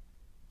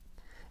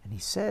 And he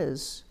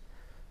says,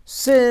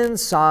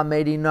 since Psalm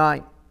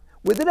 89,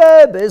 where the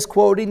Rebbe is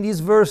quoting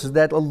these verses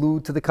that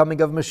allude to the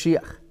coming of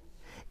Mashiach,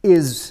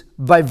 is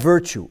by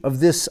virtue of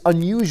this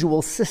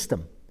unusual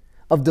system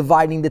of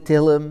dividing the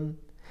Tehillim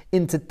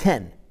into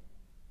 10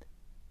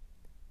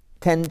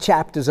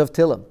 chapters of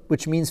Tehillim,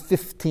 which means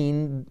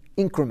 15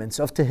 increments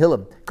of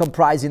Tehillim,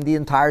 comprising the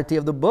entirety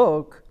of the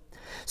book.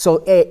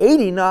 So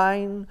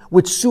 89,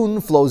 which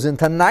soon flows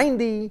into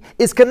 90,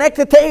 is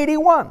connected to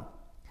 81.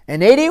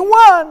 And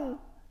 81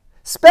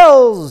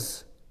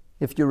 spells,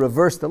 if you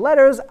reverse the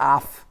letters,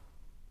 Af.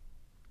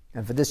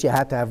 And for this you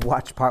had to have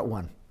watched part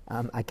 1.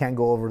 I can't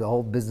go over the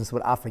whole business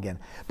with Af again.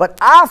 But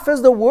Af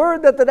is the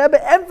word that the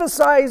Rebbe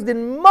emphasized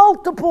in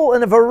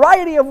a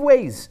variety of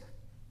ways.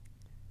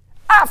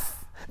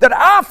 Af. That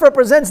Af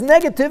represents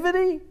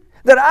negativity.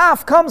 That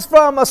Af comes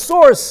from a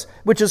source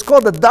which is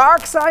called the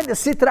dark side, the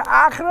Sitra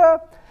Achra.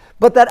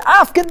 But that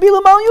Af can be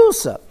L'mal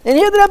Yusa. And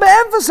here the Rebbe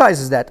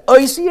emphasizes that.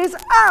 Oisi is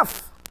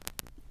Af.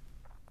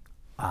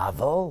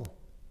 Avol.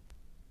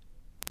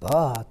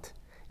 But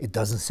it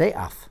doesn't say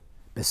Af.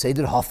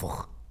 Beseder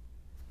Hafuch.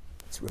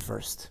 It's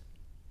reversed.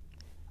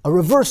 A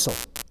reversal.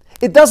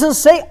 It doesn't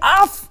say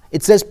Af,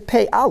 it says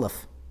Pei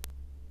Aleph.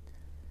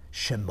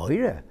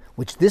 Shemoire,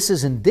 which this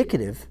is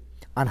indicative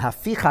on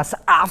Hafichas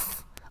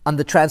Af, on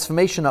the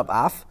transformation of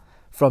Af,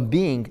 from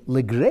being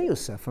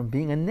Legreusa, from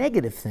being a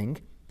negative thing,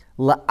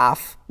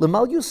 La'af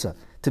L'mal Yusa,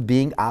 to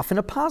being Af in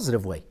a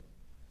positive way.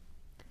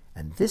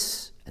 And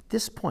this, at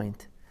this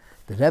point,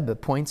 the Rebbe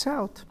points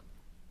out,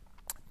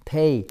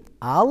 Pei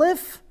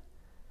Aleph,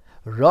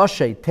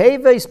 Roshei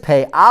Teves,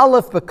 Pei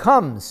Aleph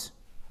becomes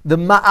the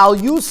Ma'al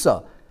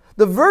Yusa,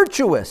 the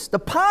virtuous, the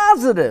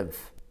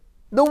positive,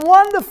 the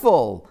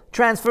wonderful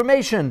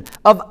transformation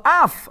of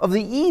Af, of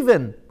the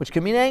even, which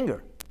can mean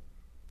anger.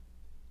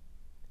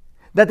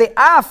 That the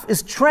Af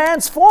is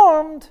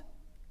transformed,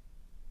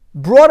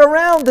 brought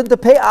around into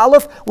Pei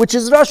Aleph, which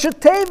is Rosh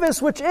Teves,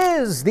 which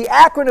is the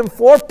acronym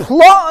for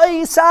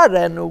Ploi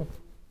Sarenu.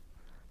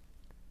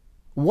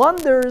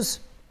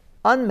 Wonders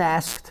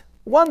unmasked,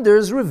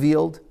 wonders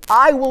revealed.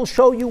 I will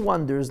show you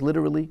wonders,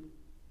 literally.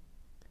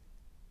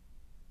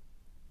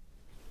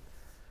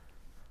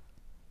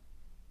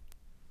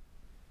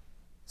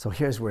 So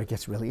here's where it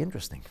gets really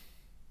interesting.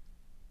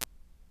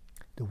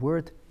 The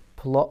word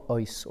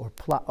plo'os or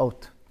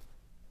pla'ot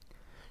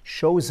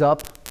shows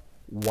up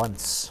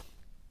once.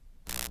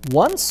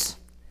 Once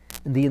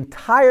in the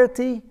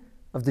entirety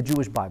of the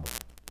Jewish Bible.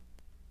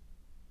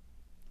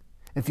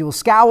 If you will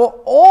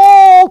scour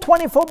all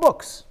 24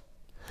 books,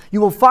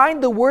 you will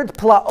find the word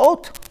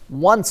pla'ot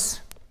once.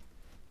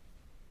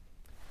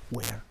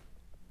 Where?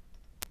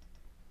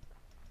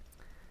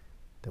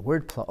 The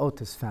word pla'ot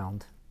is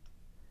found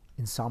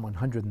in Psalm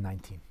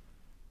 119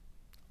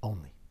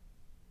 only.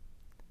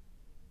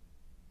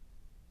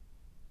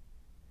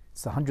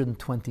 It's the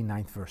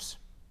 129th verse.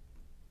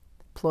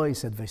 Ploi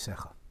said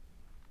Veisecha.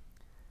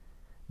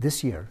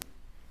 This year,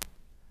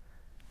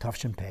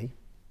 Tavshin Pei,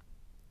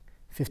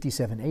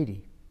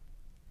 5780,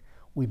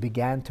 we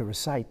began to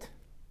recite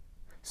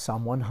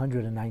Psalm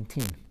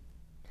 119,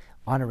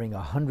 honoring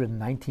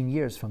 119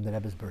 years from the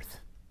Rebbe's birth.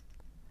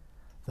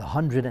 The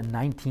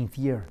 119th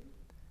year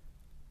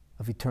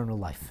of eternal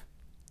life.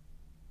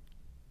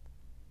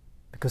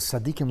 Because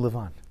Tzaddikim live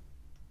on.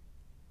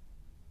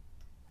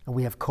 And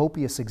we have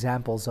copious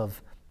examples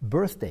of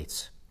birth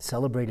dates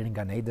celebrated in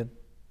Gan Eden,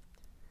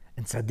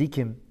 and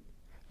Tzaddikim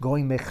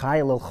going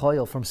mechayel el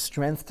choyel, from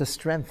strength to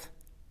strength.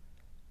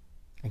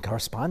 And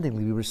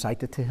correspondingly, we recite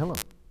the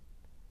Tehillim.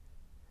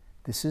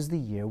 This is the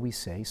year we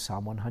say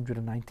Psalm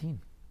 119.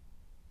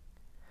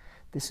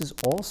 This is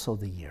also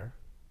the year,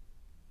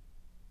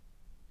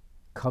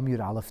 come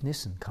Yud Aleph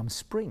Nisan, come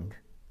spring,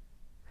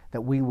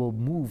 that we will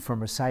move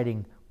from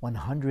reciting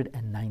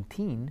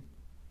 119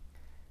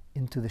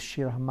 into the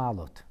Shir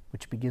HaMalot,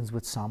 which begins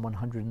with Psalm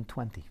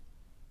 120.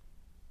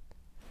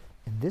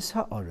 In this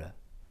Ha'ara,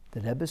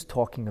 the Rebbe is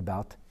talking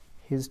about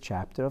his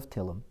chapter of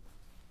Tehillim,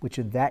 which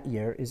in that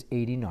year is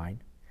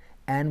 89,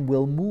 and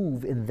will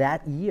move in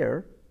that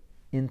year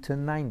into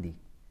 90.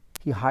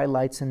 He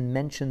highlights and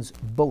mentions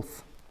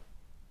both.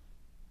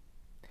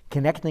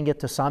 Connecting it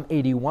to Psalm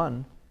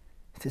 81,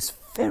 this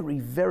very,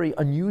 very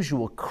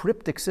unusual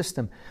cryptic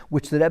system,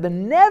 which the Rebbe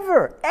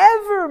never,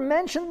 ever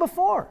mentioned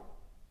before.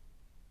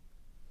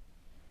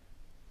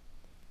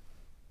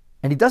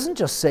 And he doesn't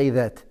just say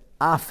that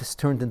Af is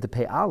turned into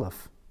Pei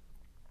Aleph,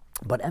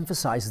 but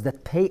emphasizes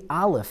that Pei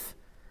Aleph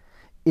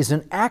is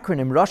an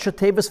acronym, Rosh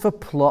Tevis, for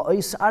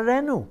Plo'is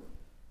Arenu.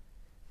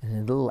 And in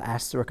a little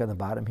asterisk on the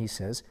bottom, he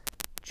says,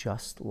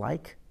 just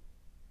like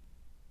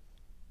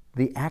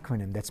the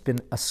acronym that's been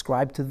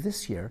ascribed to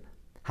this year,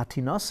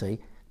 Hatinase,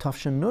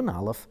 Tavshin Nun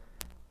Aleph,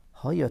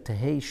 Hoya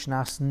Tehei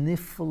Shnas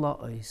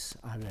Nifla'is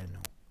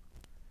Arenu.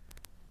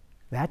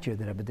 That year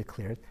the Rebbe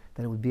declared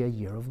that it would be a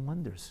year of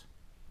wonders.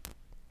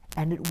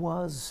 And it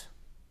was.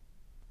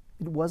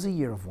 It was a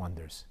year of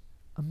wonders.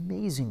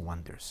 amazing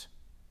wonders.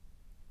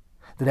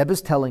 The Rebbe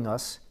is telling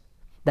us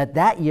that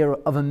that year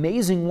of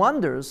amazing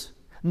wonders,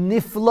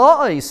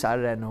 niflois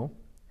arenu,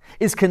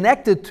 is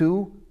connected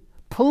to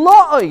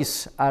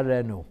plois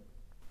arenu.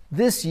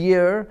 This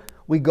year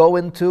we go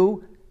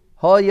into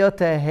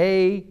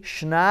hoyotehei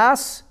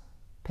shnas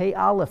pei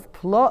aleph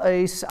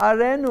plois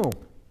arenu.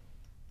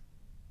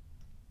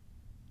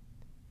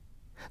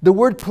 The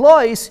word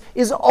plois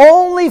is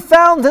only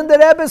found in the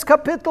Rebbe's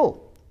kapitel.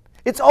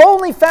 It's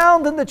only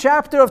found in the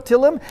chapter of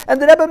Tilim,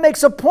 and the Rebbe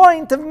makes a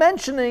point of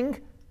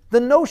mentioning the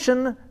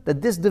notion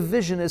that this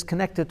division is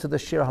connected to the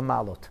Shir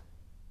HaMalot.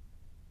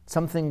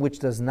 Something which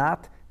does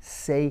not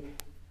say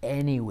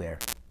anywhere.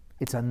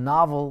 It's a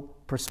novel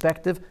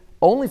perspective,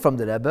 only from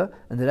the Rebbe,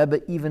 and the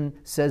Rebbe even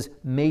says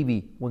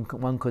maybe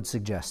one could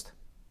suggest.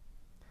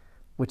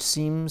 Which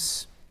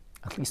seems,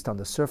 at least on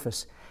the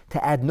surface,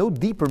 to add no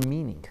deeper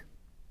meaning.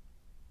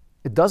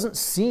 It doesn't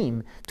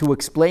seem to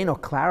explain or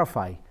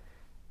clarify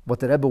what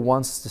the Rebbe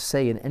wants to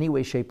say in any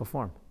way, shape, or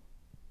form.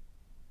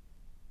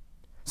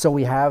 So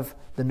we have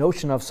the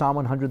notion of Psalm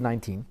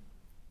 119,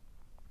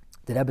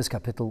 the Rebbe's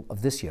kapitel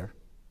of this year.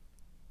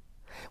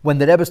 When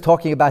the Rebbe is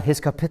talking about his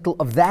kapitel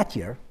of that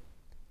year,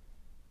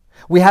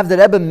 we have the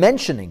Rebbe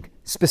mentioning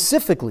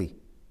specifically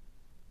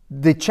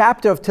the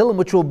chapter of Tilim,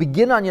 which will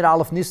begin on Yud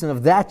Aleph Nisan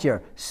of that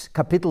year,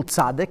 kapitel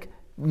Tzaddik,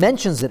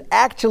 mentions it,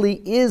 actually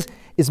is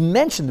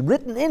mentioned,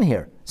 written in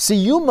here,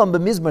 Siyumam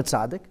b'mizmar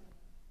Tzaddik.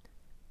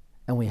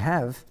 And we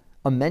have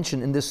a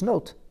mention in this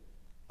note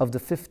of the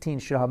 15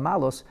 Shir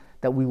HaMalos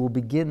that we will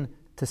begin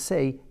to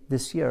say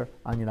this year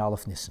on Yud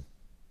Aleph Nisan.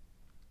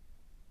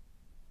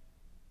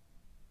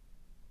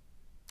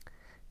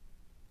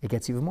 It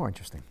gets even more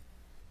interesting.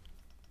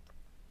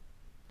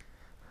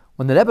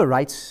 When the Rebbe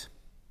writes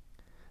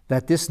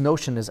that this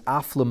notion is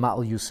af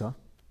l'ma'al yusa,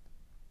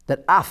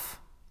 that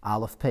af,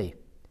 aleph pei,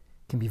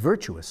 can be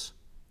virtuous,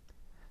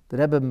 the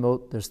Rebbe,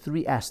 there's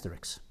 3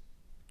 asterisks.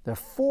 There are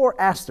 4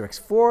 asterisks,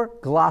 4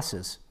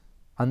 glosses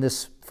on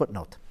this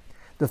footnote.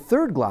 The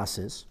third gloss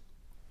is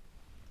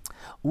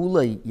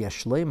ulay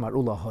yeshlei mar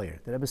ula hoyer.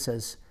 The Rebbe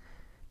says,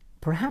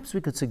 perhaps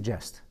we could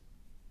suggest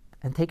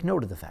and take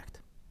note of the fact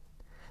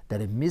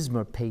that in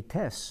Mizmor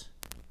Peites,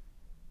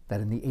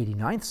 that in the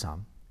 89th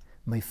Psalm,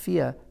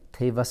 Meifia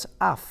Tevas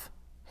Af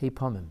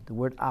Heipamim, the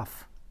word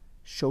Af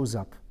shows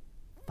up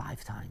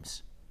 5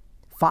 times.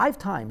 5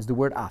 times the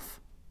word Af.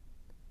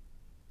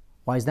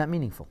 Why is that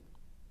meaningful?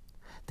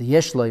 The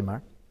Yesh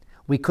Loimar,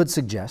 we could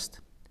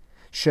suggest,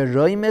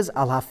 Sheroimez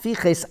al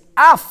Hafiches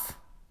Af,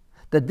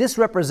 that this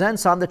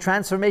represents on the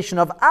transformation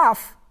of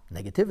Af,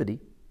 negativity,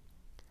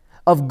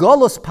 of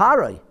Golos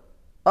Parai,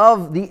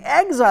 of the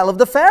exile of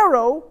the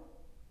Pharaoh,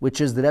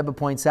 which is, the Rebbe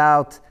points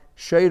out,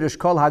 Sheirish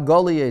Kol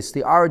HaGolies,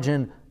 the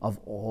origin of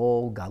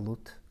all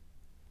Galut,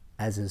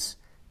 as is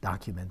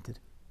documented.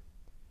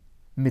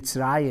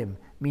 Mitzrayim,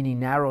 meaning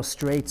narrow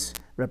straits,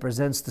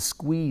 represents the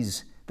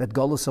squeeze that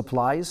Golus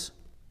applies.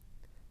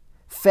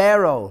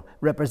 Pharaoh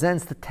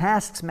represents the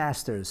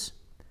taskmasters,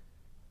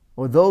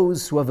 or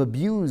those who have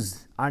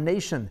abused our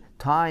nation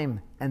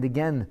time and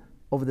again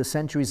over the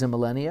centuries and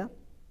millennia.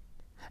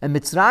 And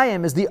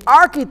Mitzrayim is the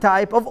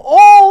archetype of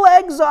all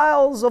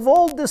exiles, of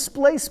all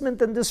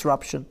displacement and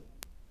disruption.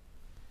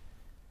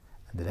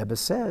 And the Rebbe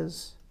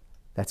says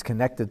that's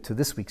connected to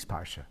this week's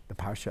parsha, the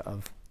parsha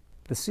of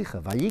the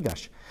Sicha,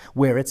 Vayigash,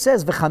 where it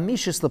says,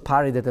 V'chamishis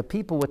lepari, that the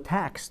people were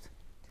taxed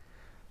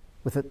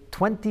with a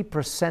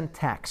 20%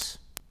 tax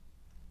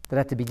that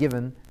had to be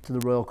given to the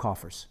royal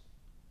coffers.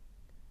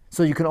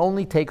 So you can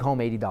only take home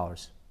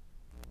 $80,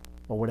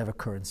 or whatever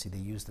currency they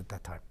used at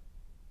that time.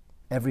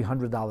 Every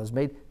 $100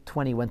 made,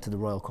 20 went to the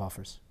royal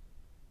coffers.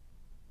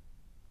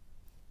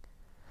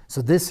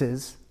 So this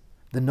is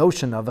the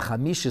notion of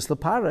V'chamishis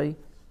lepari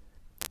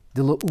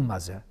de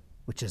le'umazeh,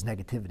 which is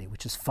negativity,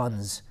 which is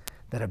funds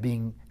that are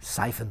being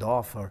siphoned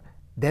off or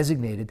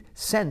designated,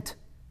 sent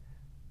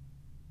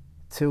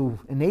to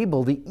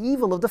enable the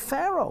evil of the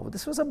Pharaoh.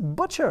 This was a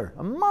butcher,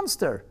 a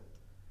monster.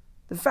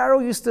 The Pharaoh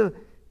used to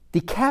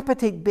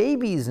decapitate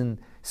babies and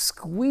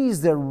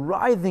squeeze their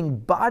writhing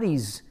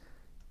bodies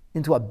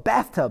into a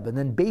bathtub and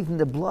then bathe in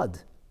their blood.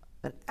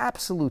 An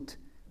absolute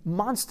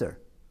monster,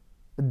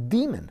 a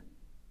demon.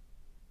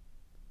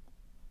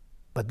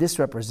 But this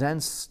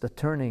represents the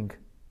turning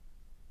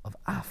of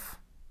af,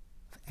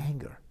 of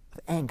anger,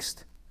 of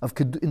angst,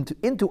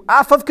 into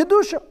af of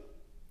kedusha.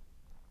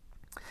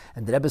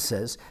 And the Rebbe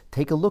says,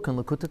 take a look in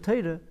Likutei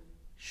Torah,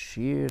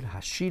 Shir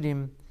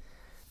Hashirim,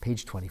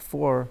 page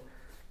 24,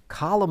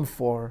 column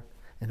 4,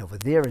 and over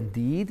there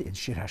indeed, in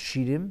Shir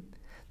Hashirim,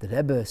 the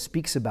Rebbe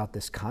speaks about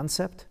this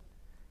concept.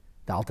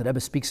 The Alter Rebbe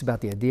speaks about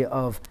the idea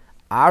of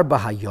Arba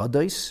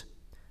Hayodos.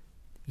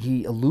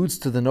 He alludes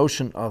to the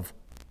notion of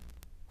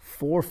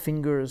 4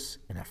 fingers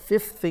and a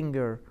 5th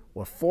finger,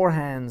 or 4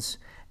 hands,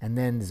 and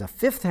then there's a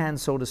 5th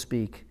hand, so to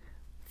speak,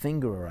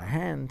 finger or a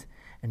hand,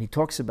 and he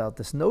talks about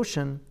this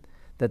notion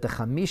that the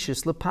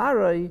Chamishis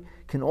Leparai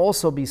can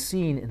also be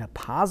seen in a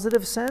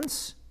positive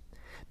sense,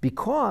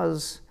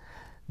 because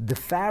the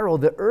Pharaoh,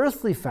 the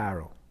earthly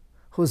Pharaoh,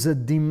 who's a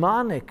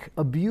demonic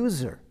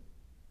abuser,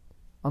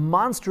 a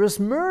monstrous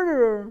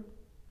murderer.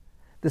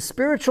 The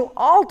spiritual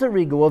alter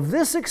ego of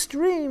this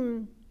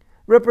extreme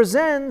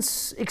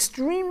represents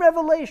extreme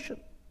revelation.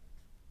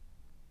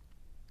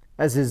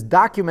 As is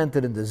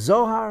documented in the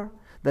Zohar,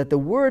 that the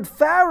word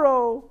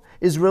Pharaoh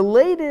is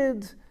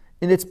related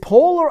in its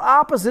polar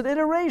opposite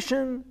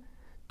iteration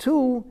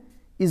to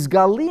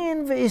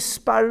Isgalin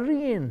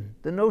ve'isparin,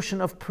 the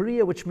notion of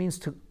Priya, which means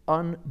to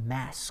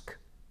unmask,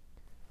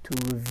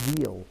 to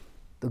reveal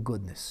the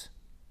goodness,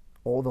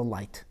 all the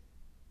light.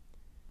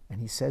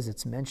 And he says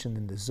it's mentioned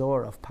in the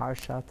Zohar of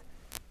Parshat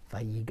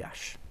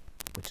Vayigash,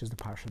 which is the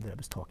parsha that I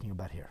was talking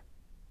about here.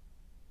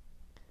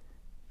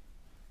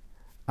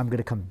 I'm going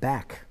to come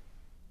back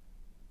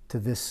to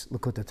this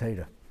Likutei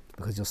Torah,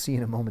 because you'll see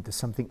in a moment there's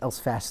something else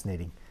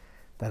fascinating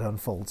that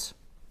unfolds.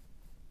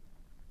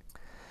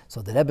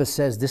 So the Rebbe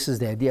says this is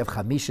the idea of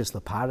Chamishis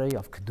Lepare,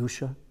 of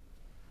Kedusha,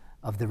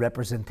 of the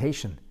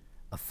representation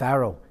of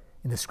Pharaoh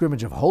in the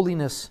scrimmage of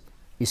holiness,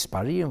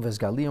 Ispariyim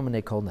v'Zgaliyim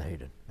v'Nekol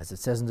Neheren. As it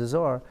says in the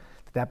Zohar,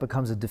 that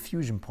becomes a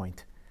diffusion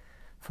point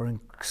for an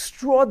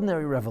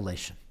extraordinary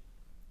revelation.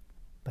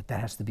 But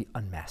that has to be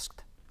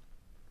unmasked.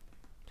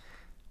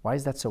 Why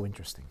is that so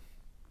interesting?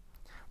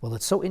 Well,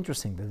 it's so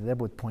interesting that the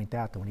Rebbe would point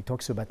out that when he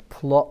talks about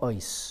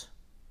plo'os,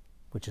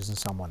 which is in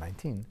Psalm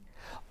 119,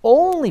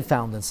 only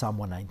found in Psalm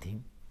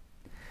 119.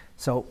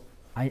 So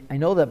I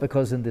know that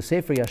because in the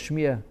Sefer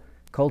Yashmiya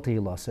Kol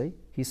Tehillasei,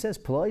 he says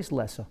plo'os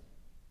lesa,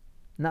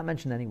 not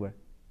mentioned anywhere.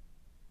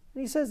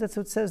 And he says that's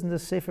what it says in the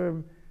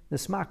Sefer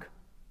Nismak.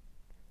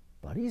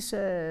 But he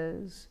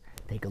says,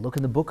 take a look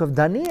in the book of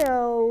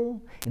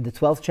Daniel, in the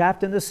 12th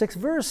chapter, in the 6th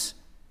verse,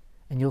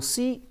 and you'll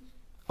see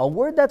a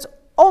word that's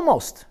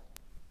almost.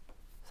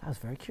 So I was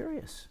very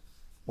curious.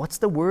 What's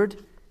the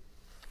word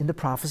in the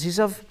prophecies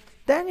of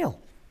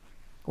Daniel?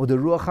 Or the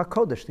Ruach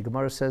HaKodesh. The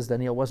Gemara says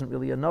Daniel wasn't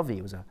really a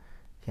Navi.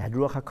 He had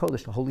Ruach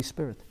HaKodesh, the Holy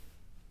Spirit.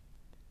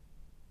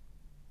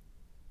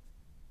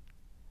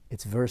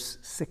 It's verse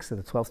 6 of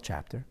the 12th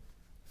chapter,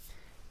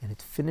 and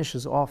it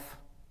finishes off.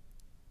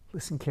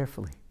 Listen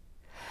carefully.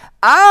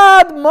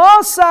 Ad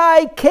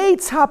Mosai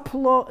Kates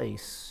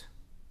Haplois.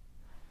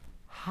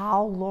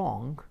 How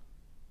long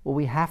will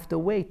we have to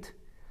wait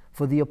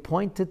for the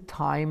appointed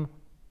time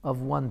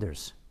of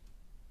wonders?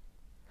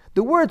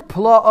 The word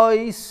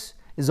plois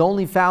is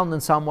only found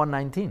in Psalm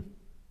 119.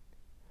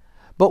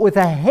 But with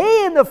a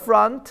hey in the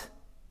front,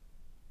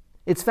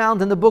 it's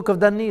found in the book of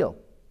Daniel.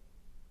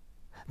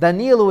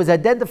 Daniel, who is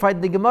identified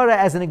in the Gemara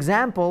as an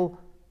example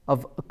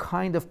of a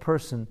kind of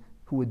person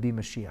who would be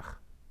Mashiach.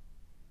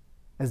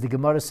 As the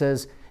Gemara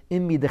says,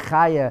 in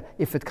midechaya,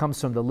 if it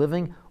comes from the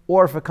living,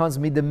 or if it comes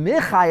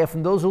midemichaya,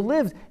 from those who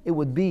lived, it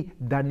would be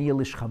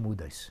Danielish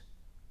Chamudais.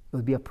 It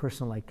would be a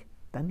person like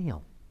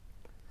Daniel.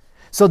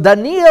 So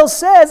Daniel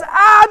says,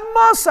 Ad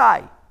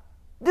Mosai.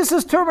 This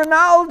is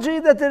terminology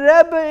that the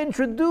Rebbe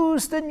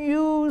introduced and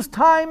used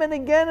time and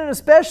again, and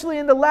especially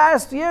in the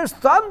last years,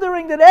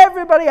 thundering that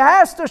everybody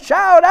has to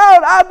shout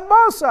out, Ad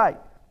Mosai.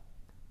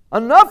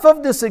 Enough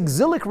of this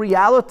exilic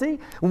reality.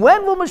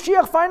 When will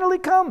Mashiach finally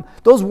come?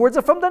 Those words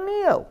are from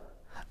Daniel.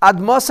 Ad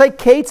Mosai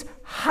Kates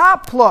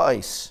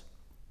Haplois.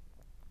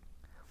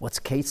 What's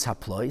Kates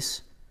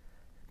Haplois?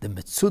 The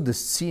Metzudas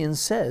Tzion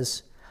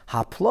says,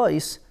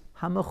 Haplois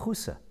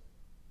Hamachusa,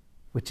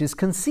 which is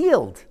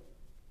concealed.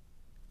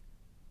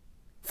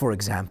 For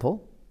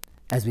example,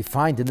 as we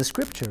find in the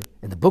scripture,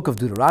 in the book of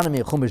Deuteronomy,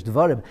 Chumash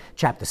Devarim,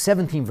 chapter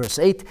 17, verse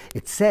 8,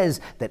 it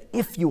says that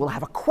if you will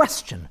have a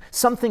question,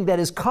 something that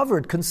is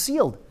covered,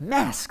 concealed,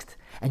 masked,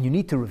 and you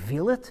need to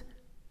reveal it,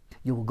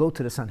 you will go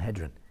to the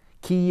Sanhedrin.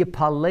 Ki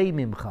yipalei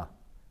mimcha,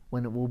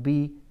 when it will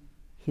be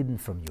hidden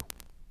from you.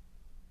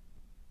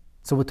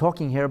 So we're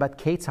talking here about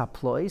Kates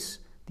Haplois,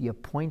 the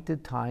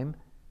appointed time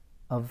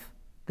of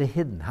the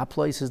hidden.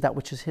 Haplois is that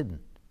which is hidden.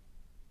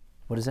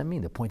 What does that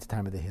mean, the appointed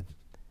time of the hidden?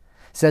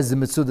 Says the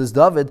Metzudas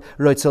David,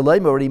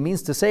 what he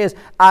means to say is,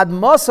 Ad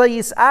Masa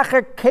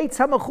Yisacher Kates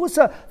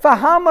Hamachusa, for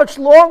how much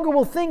longer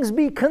will things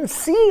be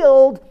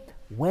concealed?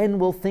 When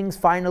will things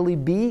finally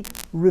be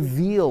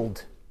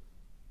revealed?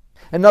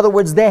 In other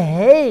words, the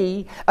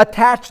hey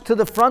attached to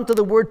the front of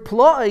the word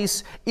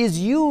plois is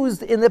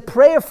used in the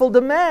prayerful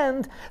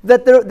demand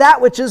that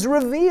that which is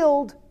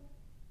revealed,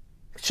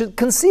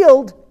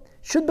 concealed,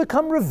 should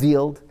become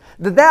revealed,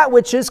 that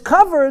which is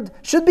covered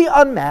should be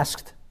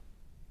unmasked.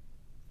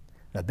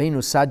 Rabbeinu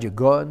Sadia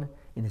Gaon,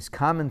 in his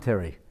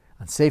commentary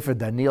on Sefer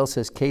Daniel,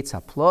 says Kates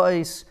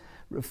Haplois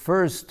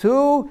refers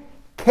to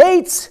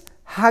Kates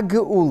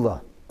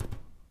HaGeula,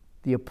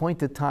 the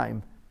appointed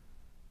time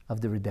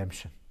of the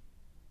redemption.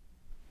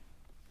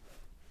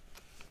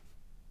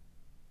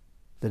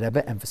 The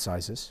Rebbe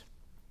emphasizes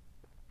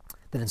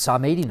that in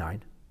Psalm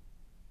 89,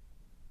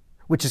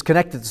 which is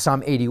connected to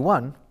Psalm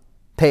 81,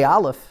 Pei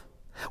Aleph,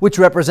 which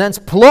represents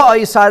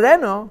Plois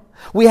Areno,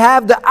 we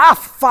have the Af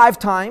 5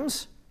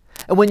 times.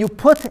 And when you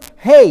put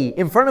hey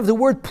in front of the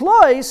word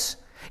plois,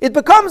 it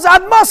becomes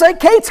Ad Mosai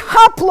Kates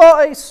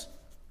Haplois.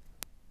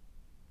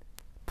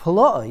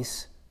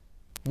 Plois,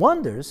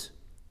 wonders,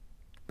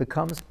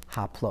 becomes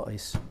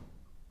Haplois.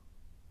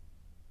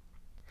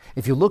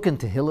 If you look in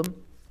Tehillim,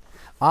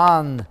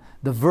 on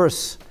the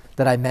verse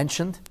that I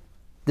mentioned,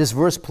 this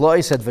verse,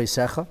 Plois et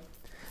Veisecha,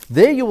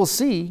 there you will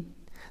see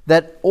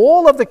that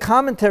all of the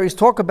commentaries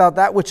talk about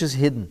that which is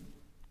hidden.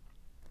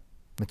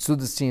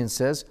 Metzudas Tzion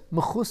says,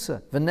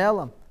 Mechusa,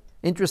 Venelam.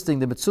 Interesting,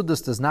 the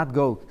Metzudas does not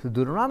go to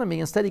Deuteronomy.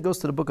 Instead, he goes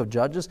to the book of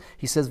Judges.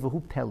 He says,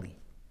 Vahu Peli.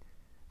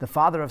 The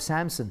father of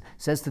Samson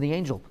says to the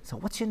angel, so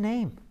what's your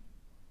name?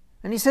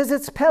 And he says,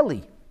 it's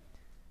Peli,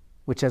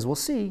 which, as we'll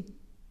see,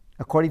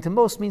 according to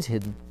most, means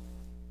hidden.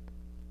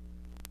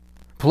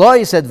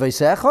 Ploi said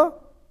Veisecha.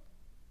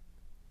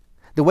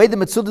 The way the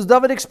Metzudas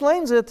David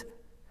explains it,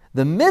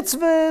 the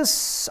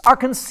mitzvahs are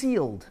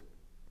concealed.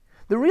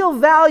 The real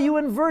value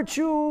and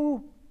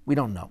virtue, we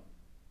don't know.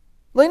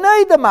 We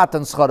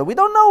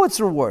don't know its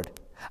reward.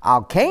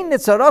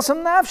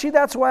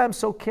 That's why I'm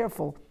so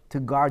careful to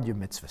guard your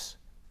mitzvahs.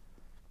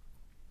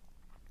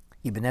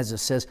 Ibn Ezra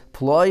says,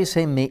 Plois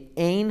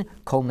me'ein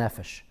kol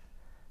nefesh,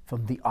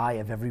 from the eye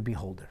of every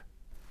beholder.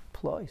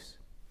 Plois.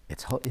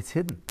 It's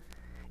hidden.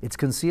 It's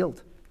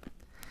concealed.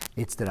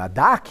 It's the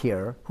Radak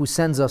here who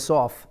sends us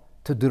off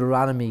to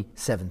Deuteronomy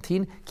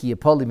 17, Ki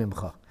yepoli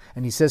mimcha.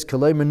 And he says,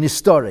 Kaloimer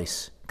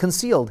nistores,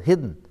 concealed,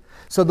 hidden.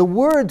 So the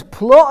word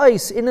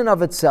plois in and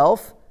of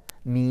itself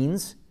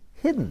means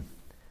hidden.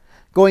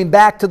 Going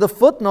back to the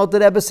footnote, the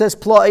Rebbe says,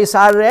 Plois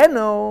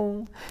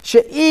areno,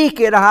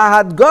 she'ikir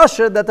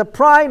ha'hadgosha, that the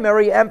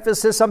primary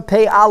emphasis on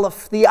pei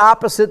aleph, the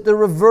opposite, the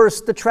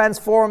reverse, the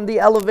transformed, the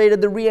elevated,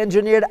 the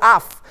re-engineered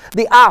af,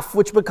 the af,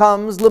 which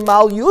becomes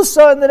lemal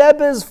yusa in the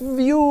Rebbe's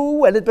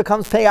view, and it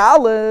becomes pei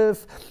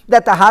aleph,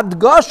 that the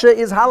hadgosha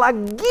is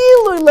halagilu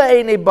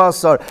le'enei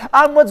basar,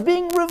 on what's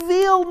being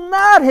revealed,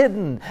 not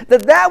hidden,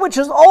 that which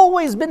has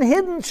always been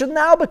hidden should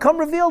now become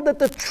revealed, that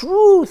the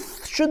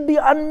truth should be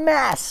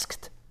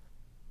unmasked.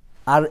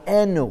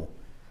 Ar'enu.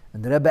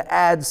 And the Rebbe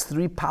adds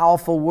three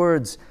powerful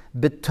words,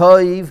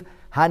 betoiv,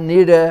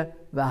 hanira,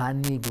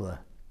 v'hanigla,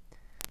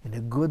 in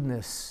a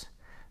goodness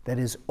that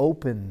is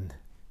opened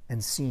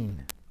and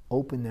seen,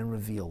 opened and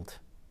revealed.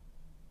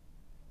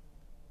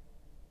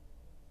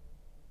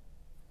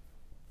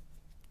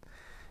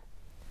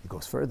 It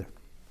goes further.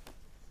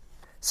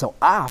 So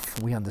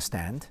af, we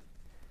understand,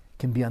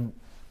 can be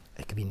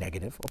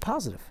negative or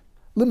positive.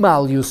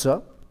 L'mal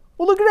yusa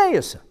or l'grei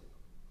yusa.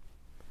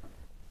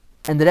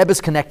 And the Rebbe is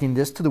connecting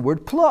this to the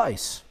word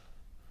plois.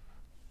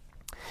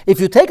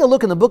 If you take a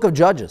look in the book of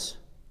Judges,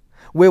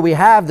 where we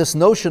have this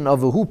notion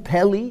of a hu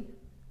peli,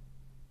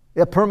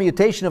 a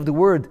permutation of the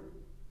word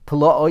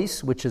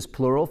plois, which is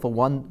plural for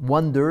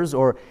wonders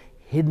or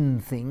hidden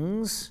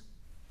things,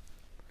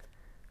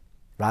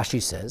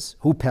 Rashi says,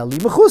 hu peli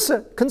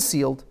mechusa,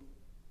 concealed.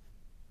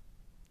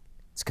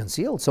 It's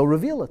concealed, so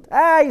reveal it.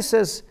 He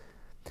says,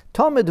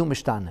 Tomed hu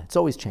mishtana, it's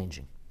always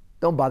changing.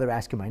 Don't bother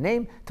asking my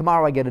name.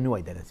 Tomorrow I get a new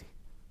identity.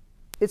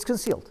 It's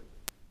concealed.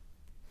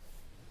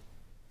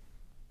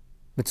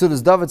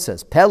 Metzudas David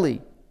says,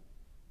 Peli,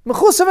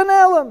 mechusa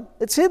v'nelam,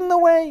 it's hidden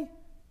away.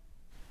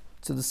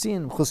 So the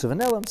scene, mechusa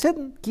v'nelam, it's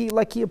hidden,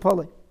 like ki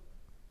apoli.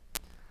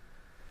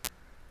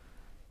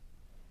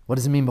 What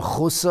does it mean,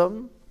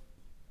 mechusa?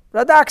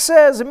 Radak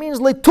says, it means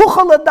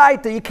letucha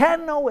ladaita, you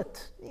can't know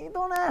it. You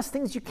don't ask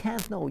things you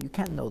can't know, you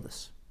can't know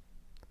this.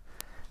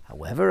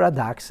 However,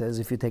 Radak says,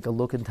 if you take a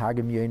look in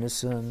Targum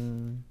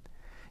Yonason,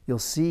 you'll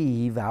see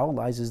he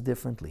vowelizes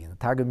differently. In the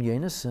Targum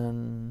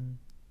Yonason,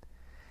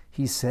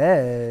 he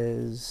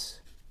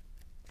says,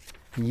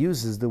 he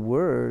uses the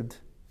word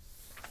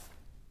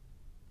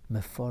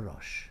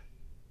meforosh.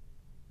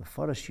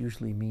 Meforosh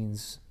usually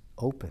means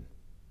open,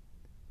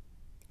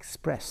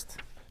 expressed.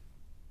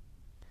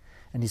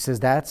 And he says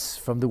that's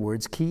from the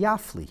words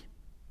kiyafli.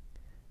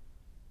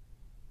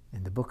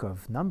 In the book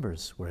of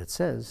Numbers, where it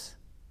says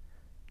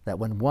that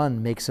when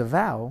one makes a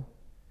vow,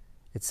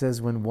 it says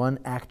when one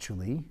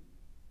actually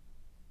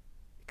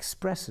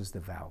expresses the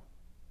vow,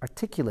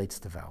 articulates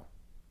the vow.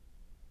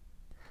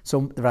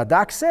 So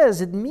Radak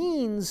says it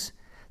means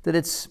that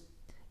it's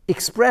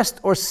expressed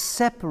or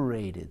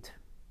separated.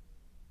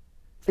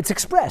 It's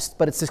expressed,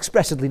 but it's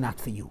expressly not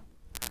for you.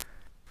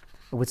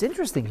 But what's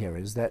interesting here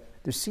is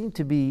that there seem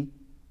to be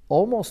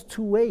almost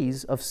two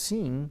ways of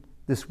seeing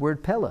this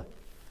word pella.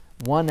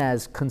 One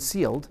as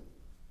concealed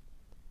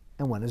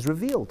and one as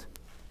revealed.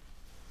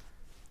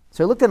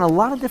 So I looked in a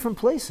lot of different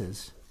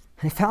places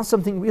and I found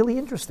something really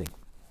interesting.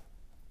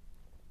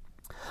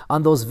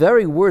 On those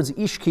very words,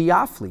 ish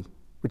kiyafli,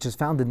 which is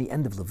found in the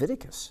end of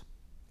Leviticus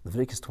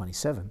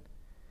 27,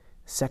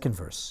 second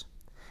verse,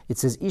 it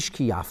says ish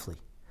kiyafli,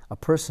 a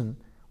person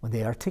when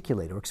they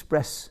articulate or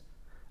express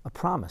a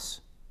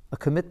promise, a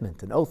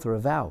commitment, an oath or a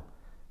vow.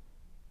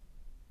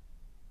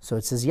 So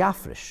it says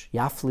yafrish.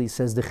 Yafli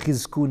says the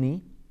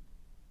Chizkuni,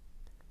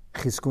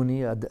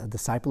 a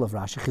disciple of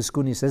Rashi,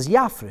 Chizkuni says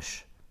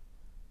yafrish,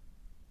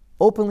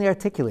 openly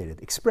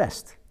articulated,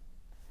 expressed.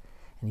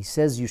 And he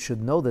says you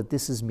should know that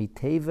this is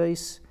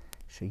miteves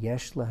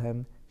sheyesh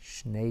lahem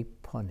shnei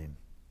ponim.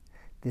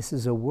 This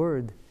is a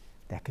word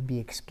that can be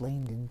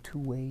explained in two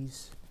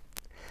ways.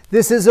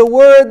 This is a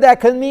word that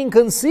can mean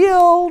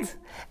concealed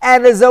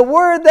and is a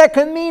word that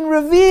can mean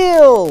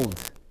revealed.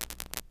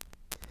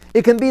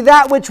 It can be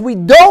that which we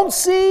don't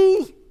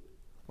see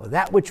or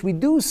that which we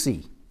do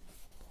see.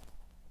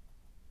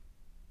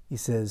 He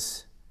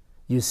says,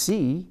 you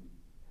see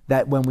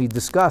that when we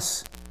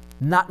discuss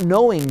not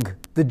knowing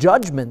the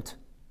judgment,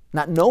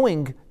 not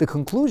knowing the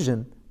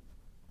conclusion,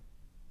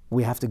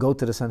 we have to go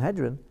to the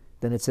Sanhedrin.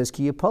 Then it says,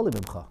 Ki yipole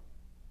mimcha.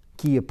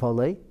 Ki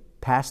yipole,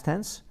 past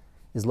tense,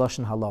 is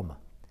Lashon Halama.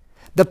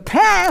 The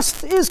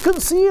past is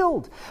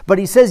concealed. But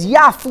he says,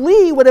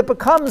 Yafli, when it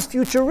becomes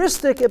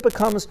futuristic, it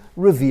becomes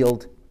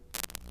revealed.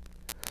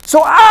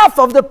 So Af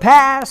of the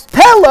past,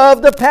 Pella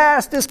of the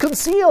past is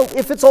concealed.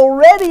 If it's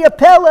already a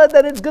Pella,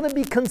 then it's going to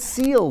be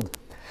concealed.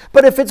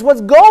 But if it's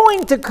what's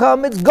going to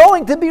come, it's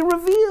going to be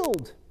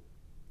revealed.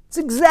 It's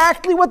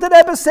exactly what the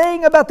Rebbe is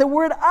saying about the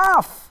word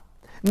Af.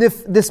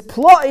 This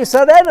plo'is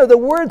arena, the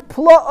word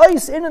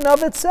plo'is in and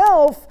of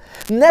itself,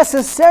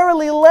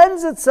 necessarily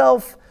lends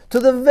itself to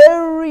the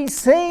very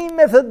same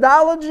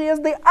methodology as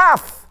the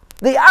Af.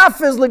 The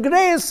Af is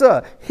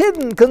legreisa,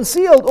 hidden,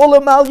 concealed,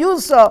 ulamal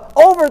yusa,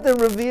 overt and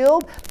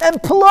revealed, and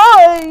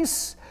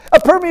plo'is, a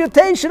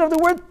permutation of the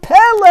word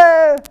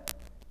pele.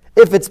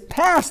 If it's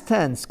past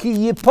tense,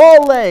 ki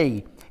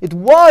yipole, it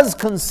was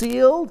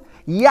concealed,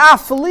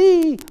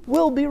 yafli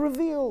will be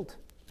revealed.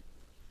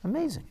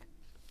 Amazing.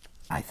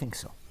 I think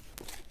so.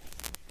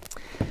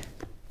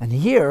 And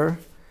here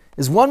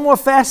is one more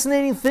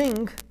fascinating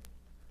thing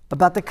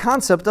about the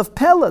concept of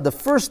Pella. The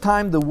first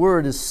time the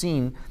word is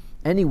seen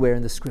anywhere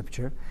in the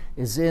scripture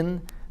is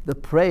in the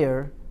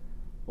prayer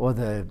or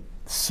the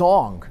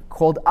song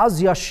called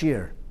Az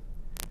Yashir.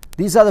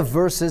 These are the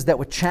verses that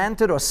were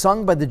chanted or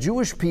sung by the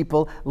Jewish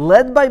people,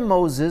 led by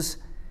Moses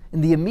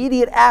in the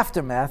immediate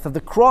aftermath of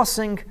the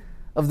crossing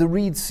of the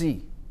Red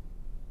Sea.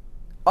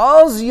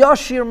 Az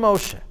Yashir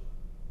Moshe.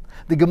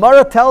 The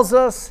Gemara tells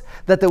us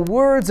that the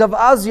words of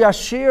Az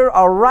Yashir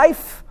are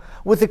rife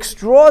with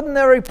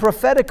extraordinary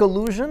prophetic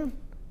allusion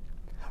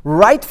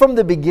right from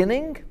the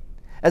beginning,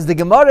 as the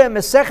Gemara in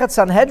Mesechet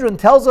Sanhedrin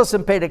tells us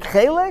in Perek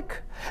Chelek,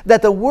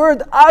 that the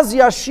word Az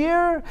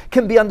Yashir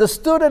can be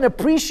understood and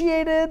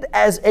appreciated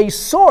as a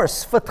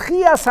source for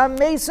Tchias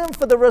HaMesim,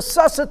 for the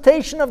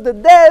resuscitation of the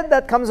dead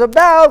that comes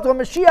about when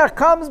Mashiach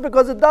comes,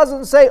 because it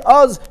doesn't say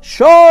Az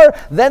Shor,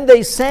 then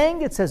they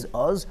sang, it says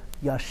Az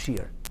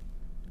Yashir.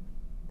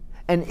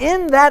 And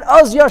in that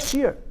Az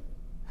Yashir,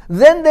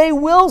 then they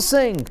will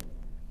sing,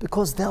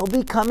 because they'll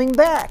be coming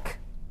back.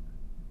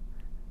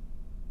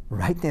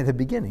 Right near the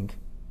beginning,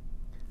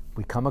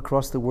 we come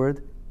across the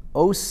word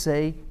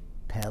Osei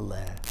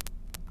Pele.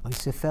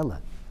 Osei Pele.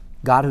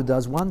 God who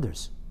does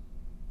wonders.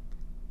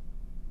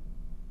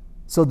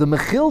 So the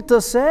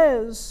Mechilta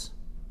says,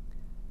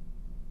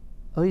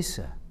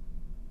 Osei.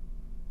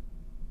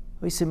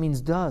 Osei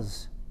means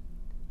does.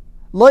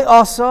 Loi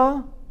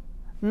asa,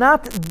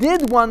 not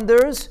did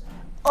wonders,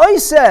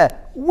 Osei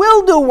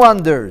will do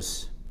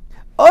wonders.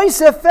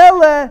 Osei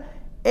Pele,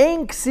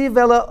 ein ksiv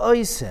ela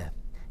Osei.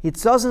 It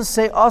doesn't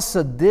say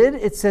Asa did,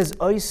 it says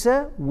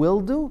Oise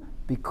will do,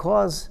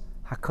 because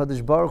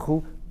HaKadosh Baruch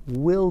Hu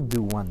will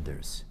do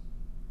wonders.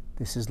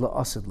 This is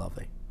La'asid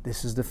Lave.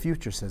 This is the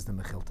future, says the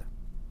Mechilta.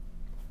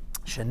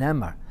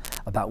 Shenemar,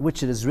 about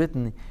which it is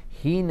written,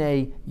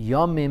 Hine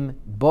Yomim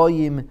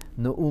Boyim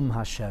Ne'um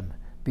Hashem.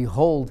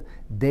 Behold,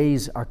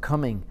 days are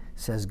coming,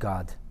 says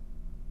God.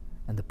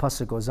 And the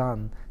pasuk goes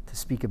on to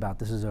speak about,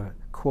 this is a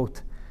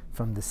quote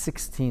from the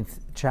 16th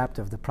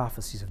chapter of the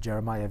prophecies of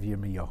Jeremiah of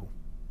Yirmiyahu.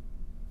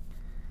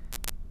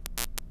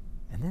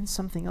 And then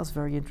something else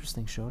very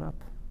interesting showed up.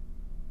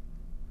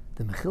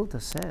 The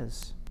Mechilta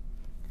says,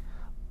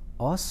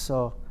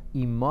 Asa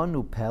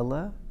imanu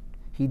pele,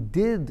 he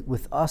did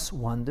with us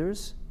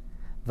wonders,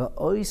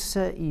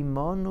 va'oise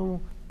imanu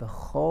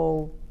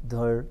b'chol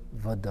dar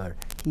vadar.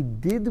 He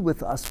did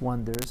with us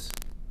wonders,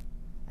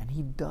 and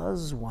he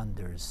does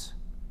wonders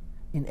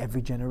in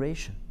every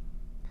generation.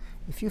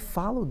 If you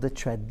followed the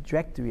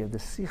trajectory of the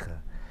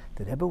Sikha,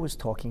 the Rebbe was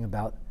talking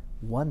about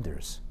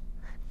wonders,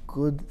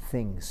 good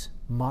things,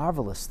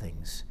 marvelous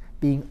things,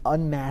 being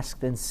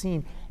unmasked and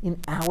seen in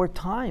our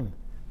time,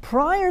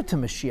 prior to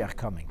Mashiach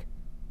coming.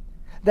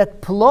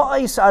 That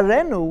Plo'is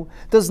Arenu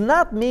does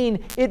not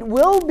mean it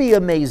will be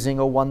amazing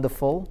or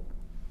wonderful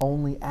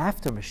only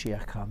after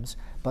Mashiach comes,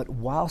 but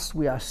whilst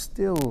we are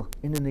still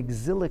in an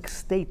exilic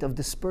state of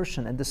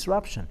dispersion and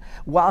disruption,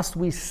 whilst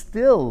we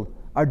still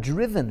are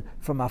driven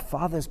from our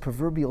Father's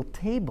proverbial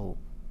table,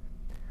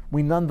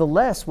 we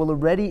nonetheless will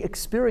already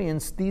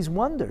experience these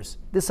wonders.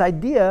 This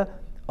idea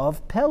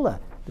of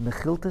Pella. The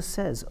Mechilta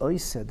says,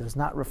 Oise does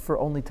not refer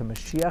only to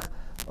Mashiach,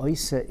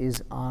 Oise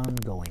is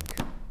ongoing.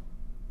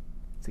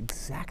 It's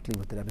exactly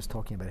what the Rebbe is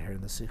talking about here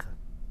in the Sikha.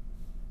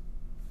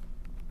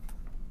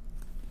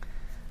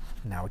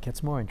 Now it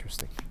gets more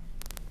interesting.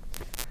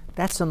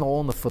 That's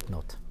all in the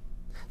footnote.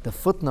 The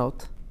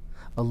footnote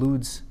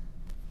alludes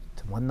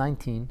to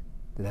 119,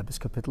 the Rebbe's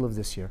capital of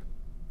this year.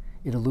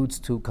 It alludes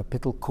to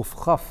capital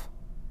Kuf Chaf,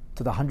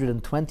 to the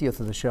 120th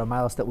of the Shir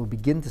Milas that we'll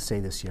begin to say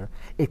this year.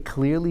 It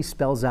clearly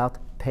spells out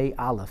Pei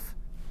Aleph.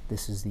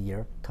 This is the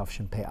year,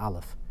 Tafshin Pei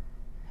Aleph.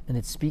 And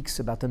it speaks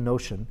about the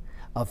notion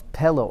of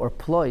Pella or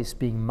Plois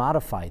being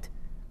modified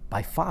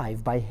by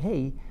 5, by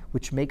Hey,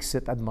 which makes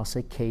it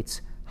Admase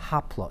Kates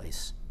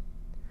Haplois.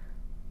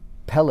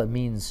 Pella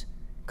means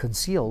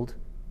concealed,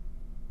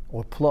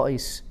 or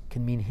plois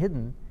can mean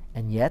hidden,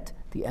 and yet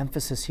the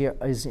emphasis here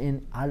is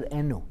in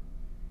Al-Enu.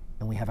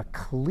 And we have a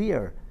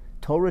clear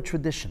Torah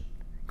tradition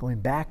going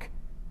back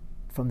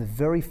from the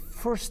very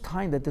first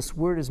time that this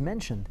word is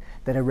mentioned,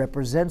 that it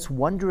represents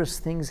wondrous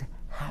things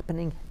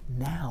happening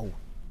now,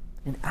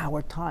 in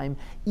our time,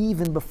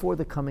 even before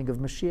the coming of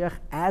Mashiach,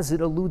 as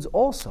it alludes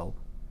also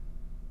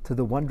to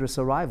the wondrous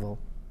arrival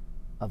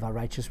of our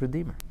righteous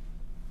Redeemer.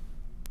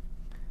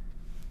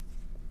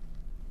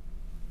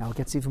 Now it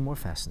gets even more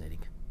fascinating.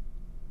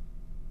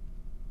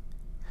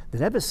 The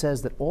Rebbe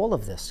says that all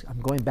of this, I'm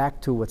going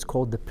back to what's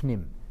called the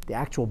Pnim, the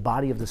actual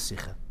body of the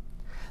Sikha.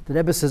 The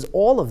Rebbe says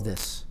all of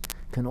this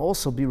can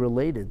also be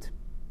related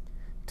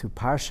to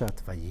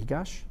Parshat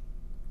Vayigash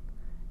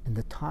and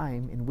the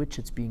time in which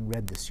it's being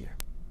read this year.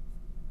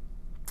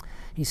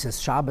 He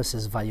says Shabbos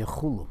is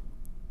Vayechulu,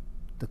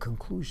 the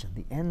conclusion,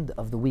 the end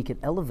of the week. It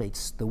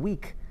elevates the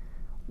week.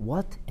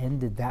 What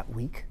ended that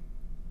week?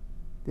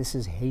 This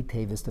is Hey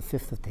Tevis, the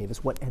 5th of Tevis.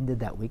 What ended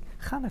that week?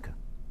 Chanukah.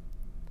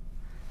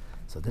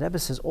 So the Rebbe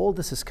says all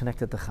this is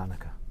connected to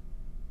Chanukah.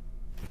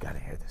 You got to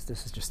hear this.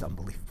 This is just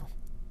unbelievable.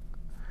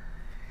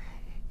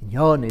 In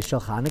Yoni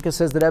Shel Chanukah,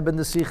 says the Rebbe in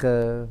the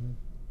Sikha,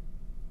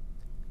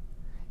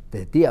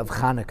 the idea of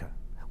Chanukah,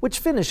 which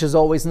finishes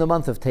always in the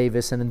month of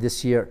Tevis, and in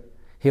this year,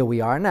 here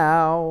we are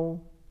now.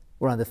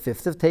 We're on the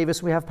 5th of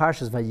Tevis. We have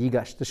Parshas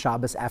Vayigash, the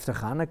Shabbos after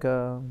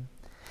Chanukah.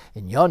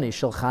 In Yoni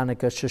Shel Chanukah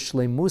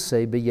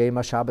Sheshleimusei B'Yom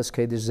HaShabbos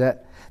Kodesh Zeh,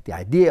 the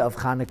idea of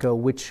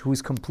Chanukah,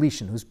 whose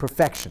completion, whose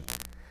perfection,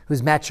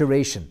 whose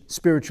maturation,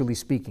 spiritually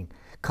speaking,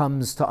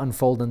 comes to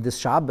unfold on this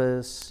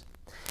Shabbos.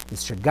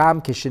 Is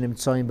Shagam Kishinim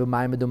Tzoyim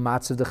B'Mayim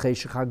Matzav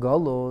D'Cheshech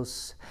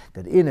HaGolos,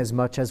 that in as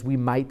much as we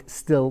might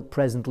still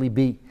presently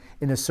be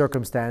in a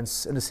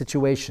circumstance, in a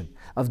situation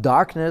of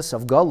darkness,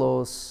 of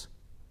Golos,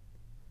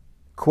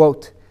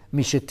 quote,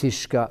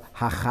 Mishetishka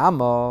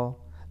Hachama,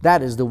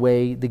 that is the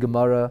way the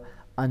Gemara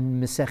on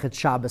Mesechet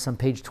Shabbos on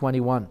page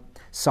 21,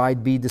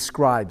 side B,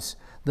 describes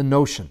the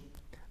notion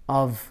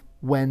of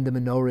when the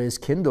menorah is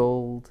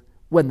kindled,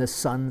 when the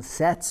sun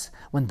sets,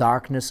 when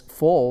darkness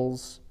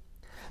falls.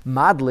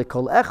 Madlik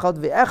kol echad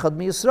ve'echad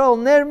miYisrael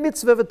ner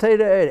mitzvah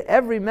v'teirah.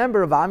 Every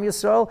member of Am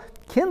Yisrael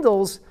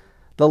kindles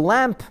the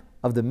lamp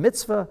of the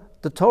mitzvah,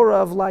 the Torah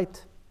of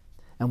light.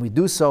 And we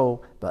do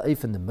so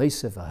ba'ifin the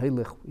meisef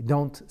ha'hilich. We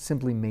don't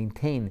simply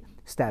maintain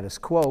status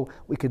quo.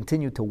 We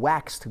continue to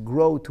wax, to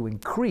grow, to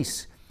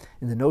increase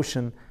in the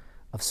notion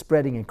of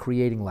spreading and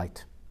creating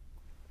light.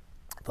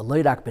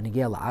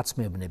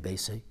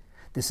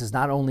 This is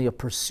not only a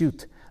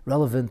pursuit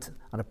relevant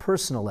on a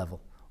personal level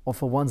or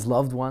for one's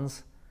loved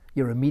ones,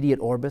 your immediate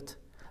orbit,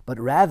 but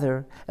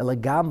rather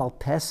elagam al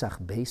pesach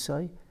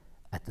beisai,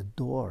 at the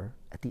door,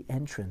 at the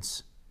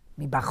entrance,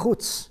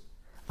 mibachutz,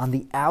 on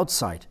the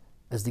outside,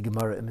 as the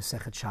Gemara in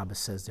Masechet Shabbos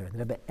says there. And the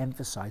Rebbe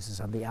emphasizes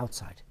on the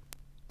outside.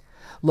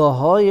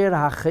 Lahoyer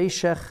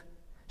hacheshech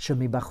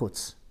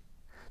shemibachutz,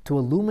 to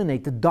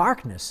illuminate the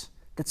darkness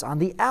that's on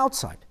the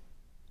outside.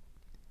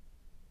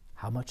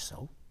 How much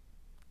so?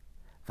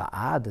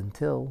 Va'ad,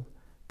 until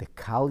the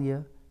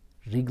kalya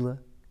rigla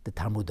the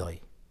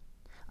Talmudoi,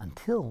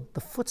 until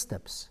the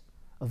footsteps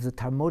of the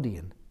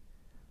Talmudian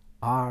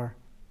are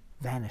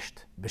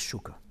vanished,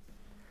 beshuka.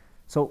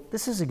 So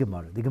this is a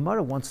Gemara. The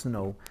Gemara wants to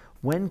know,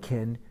 when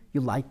can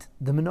you light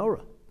the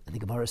menorah? And the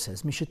Gemara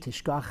says,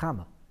 Mishatishka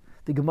achama.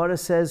 The Gemara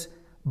says,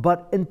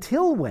 but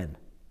until when?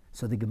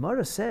 So the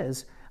Gemara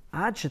says,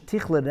 Ad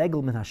shetichle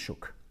regel min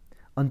hashuk.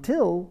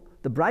 Until,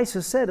 the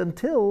Brisa said,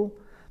 until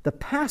the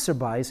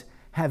passerbys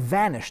have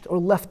vanished or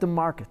left the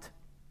market.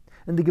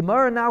 And the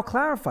Gemara now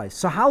clarifies,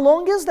 so how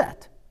long is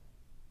that?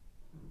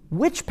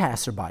 Which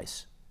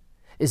passerbys?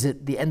 Is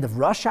it the end of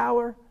rush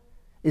hour?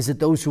 Is it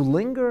those who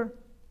linger?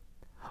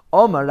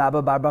 Omar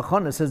Rabba Bar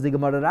Bachana, says the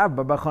Gemara,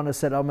 Rabba Bar Bachana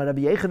said, Omar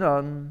Rabbi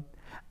Yechanan,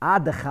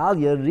 Ad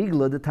dechalya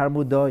rigla the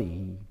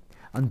Talmudoi,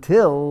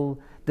 until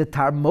the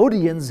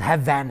Talmudians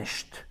have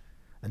vanished,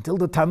 until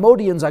the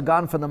Talmudians are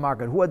gone from the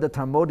market. Who are the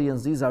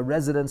Talmudians? These are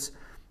residents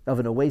of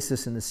an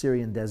oasis in the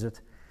Syrian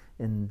desert.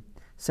 In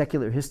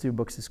secular history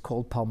books, it's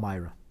called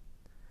Palmyra.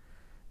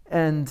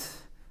 And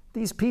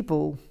these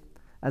people,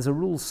 as a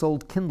rule,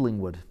 sold kindling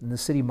wood in the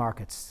city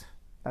markets.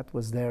 That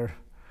was their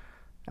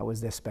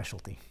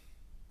specialty.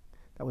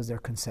 That was their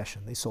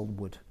concession. They sold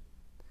wood.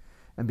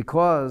 And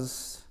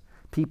because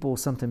people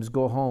sometimes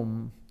go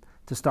home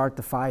to start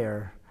the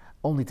fire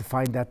only to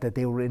find out that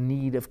they were in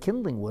need of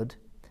kindling wood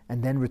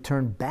and then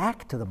return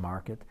back to the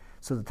market,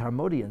 so the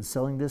Talmudians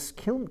selling this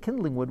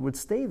kindling wood would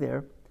stay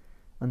there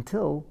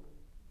until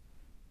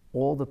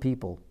all the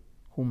people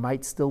who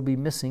might still be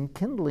missing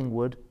kindling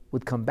wood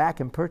would come back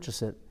and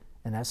purchase it.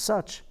 And as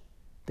such,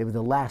 they were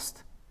the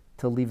last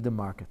to leave the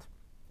market.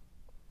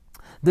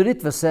 The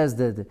Ritva says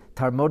that the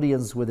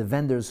Talmudians were the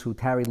vendors who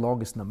tarried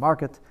longest in the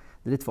market.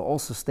 The Ritva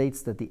also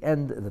states that the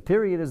end of the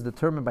period is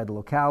determined by the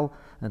locale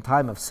and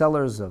time of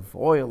sellers of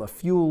oil, of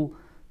fuel,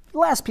 the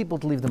last people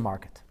to leave the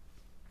market.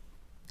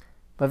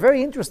 But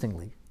very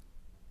interestingly,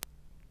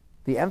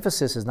 the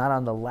emphasis is not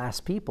on the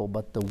last people,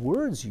 but the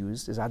words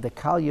used is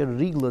adekalya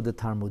rigla de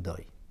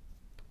tarmudoi.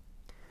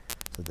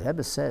 So the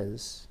Rebbe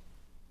says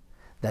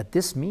that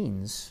this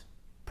means,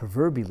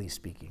 proverbially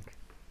speaking,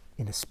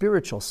 in a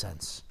spiritual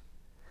sense,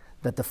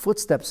 that the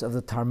footsteps of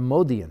the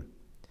Talmudian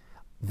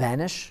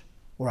vanish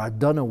or are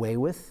done away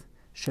with,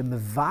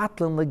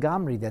 shemevatlen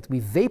legamri, that we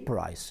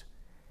vaporize,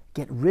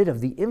 get rid of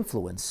the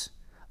influence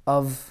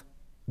of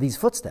these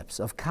footsteps,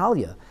 of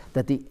kalya,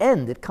 that the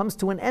end, it comes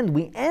to an end.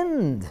 We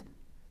end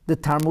the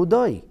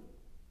Talmudoi.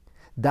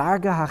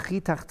 Darga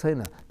hachi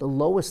tachtena, the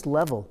lowest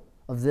level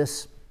of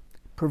this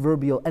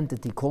proverbial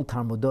entity called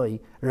Talmudoi,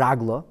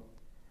 ragla,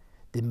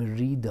 the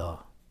merida,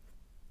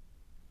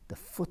 the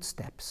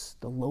footsteps,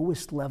 the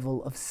lowest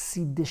level of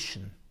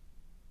sedition,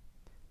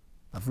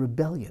 of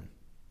rebellion.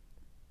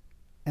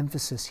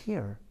 Emphasis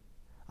here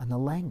on the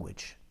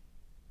language.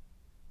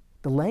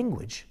 The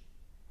language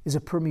is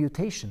a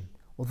permutation.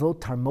 Although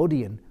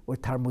Talmudian or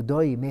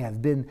Talmudoi may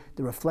have been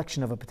the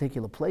reflection of a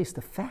particular place,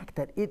 the fact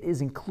that it is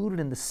included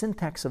in the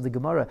syntax of the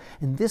Gemara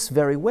in this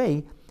very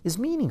way is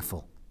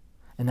meaningful.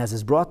 And as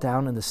is brought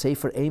down in the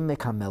Sefer Eimek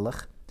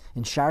HaMelech,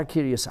 in Shar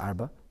Kiryas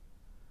Arba,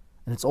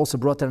 and it's also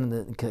brought down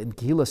in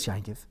Kehilas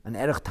Yankiv, an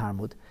Erech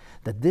Talmud,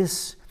 that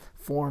this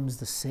forms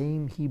the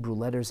same Hebrew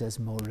letters as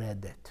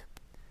Moredet,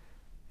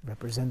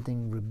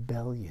 representing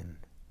rebellion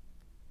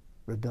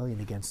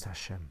against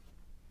Hashem.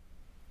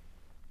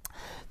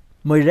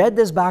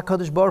 Moredes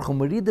ba'HaKadosh Baruch Hu,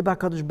 Merida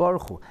ba'HaKadosh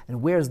Baruch Hu.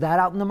 And where's that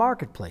out in the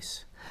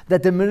marketplace?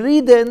 That the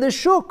Merida in the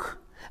Shuk,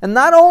 and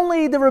not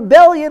only the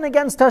rebellion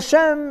against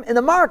Hashem in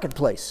the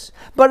marketplace,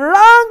 but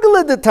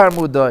Ragla de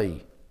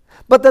Talmudoi,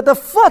 but that the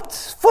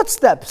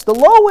footsteps, the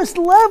lowest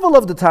level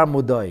of the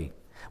Talmudoi,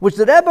 which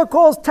the Rebbe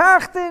calls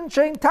Tachtin,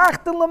 Shein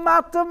Tachtin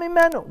Lamata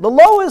Mimenu, the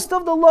lowest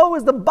of the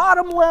lowest, the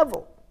bottom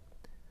level.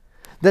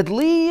 That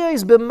Liya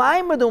is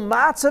b'maimed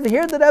u'matzav.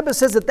 Here the Rebbe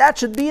says that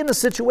should be in a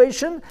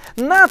situation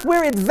not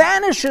where it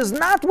vanishes,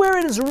 not where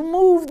it is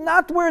removed,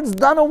 not where it's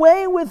done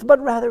away with, but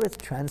rather it's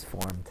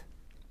transformed.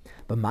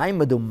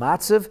 B'maimed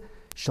u'matzav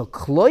shall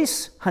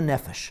klois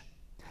hanefesh.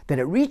 That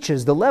it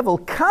reaches the level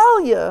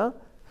kalya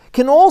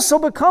can also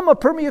become a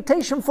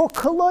permutation for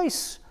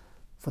klois,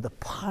 for the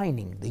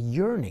pining, the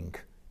yearning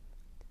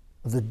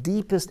of the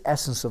deepest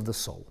essence of the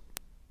soul.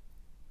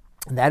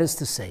 And that is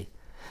to say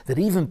that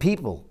even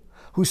people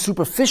who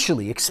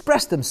superficially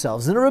express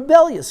themselves in a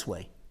rebellious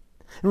way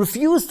and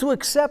refuse to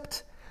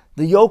accept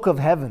the yoke of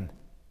heaven,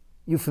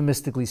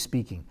 euphemistically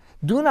speaking,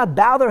 do not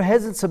bow their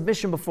heads in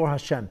submission before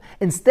Hashem.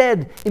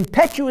 Instead,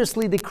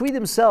 impetuously decree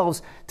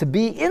themselves to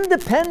be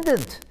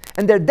independent,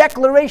 and their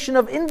declaration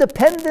of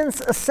independence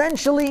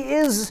essentially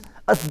is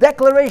a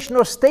declaration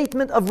or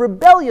statement of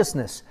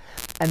rebelliousness,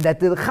 and that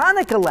the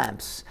Hanukkah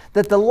lamps,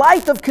 that the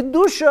light of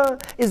Kedusha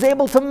is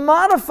able to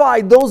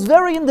modify those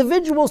very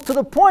individuals to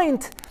the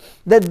point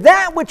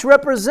that which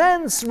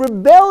represents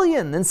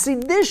rebellion and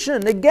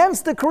sedition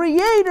against the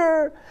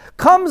Creator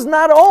comes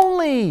not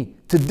only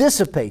to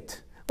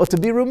dissipate or to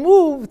be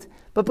removed,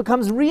 but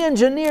becomes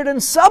re-engineered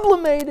and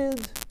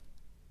sublimated,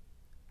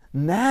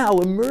 now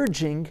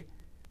emerging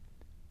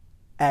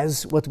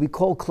as what we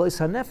call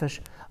klois hanefesh,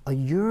 a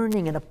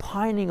yearning and a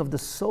pining of the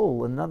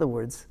soul, in other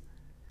words,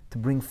 to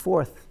bring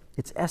forth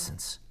its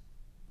essence.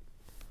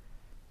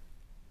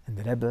 And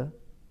the Rebbe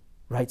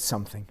writes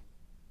something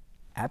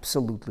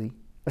absolutely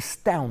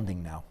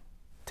astounding now.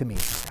 To me,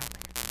 it's astounding.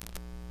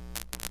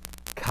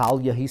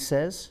 Kalya, he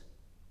says,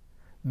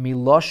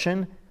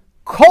 miloshen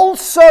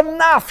kolsa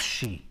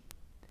nafshi.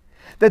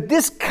 That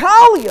this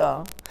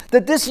kalya,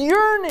 that this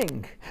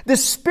yearning,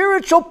 this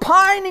spiritual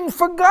pining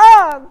for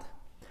God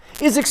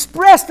is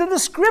expressed in the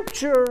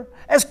scripture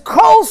as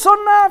kolsa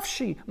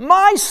nafshi.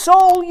 My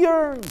soul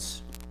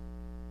yearns.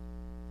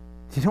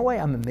 Do you know why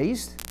I'm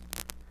amazed?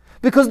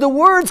 Because the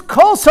words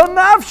kolsa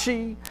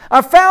nafshi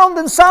are found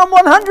in Psalm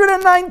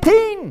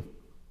 119.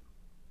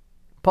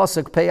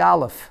 Pasuk Pei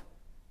Aleph,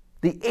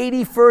 the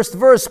 81st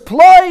verse,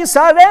 Ploi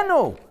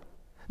Sarenu.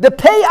 The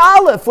Pei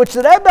Aleph, which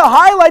the Rebbe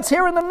highlights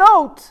here in the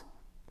note,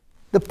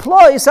 the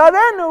Ploi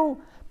Sarenu,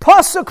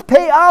 Pasuk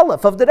Pei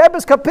Aleph of the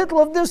Rebbe's capital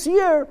of this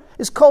year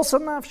is kolsa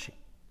nafshi.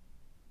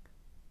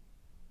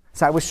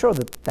 So I was sure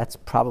that that's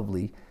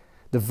probably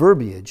the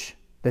verbiage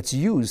that's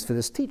used for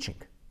this teaching.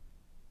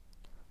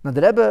 Now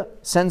the Rebbe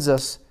sends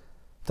us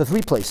to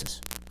 3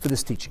 places for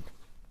this teaching.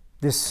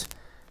 This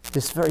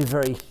very,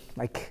 very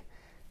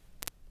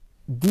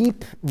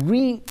deep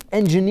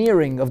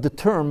re-engineering of the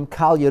term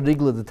Kalya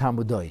Rigla de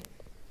Talmudoi.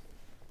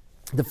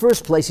 The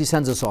first place he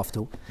sends us off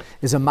to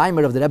is a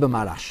Maimer of the Rebbe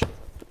Marash.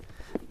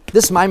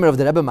 This Maimer of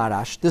the Rebbe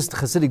Marash, this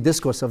Hasidic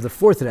discourse of the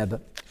 4th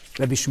Rebbe,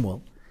 Rebbe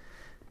Shmuel,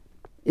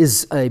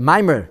 is a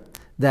Maimer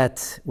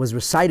that was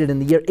recited in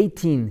the year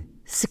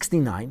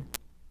 1869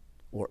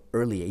 or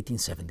early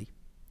 1870.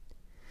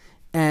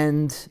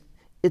 And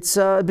it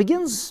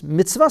begins,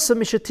 mitzvasa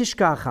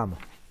mishatishka achama.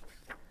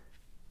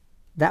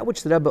 That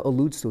which the Rebbe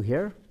alludes to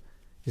here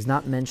is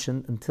not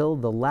mentioned until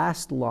the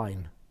last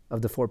line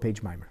of the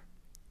 4-page mimer.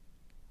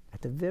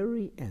 At the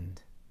very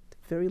end, the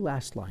very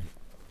last line,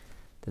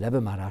 The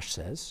Rebbe Maharash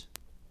says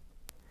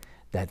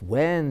that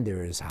when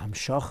there is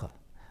hamshacha,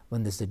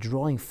 when there's the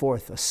drawing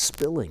forth, a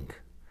spilling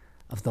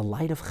of the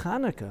light of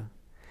Chanukah,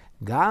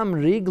 gam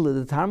rigle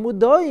the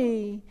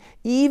tarmudoi,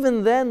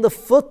 even then the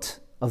foot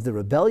of the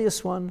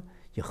rebellious one,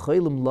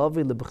 yecholim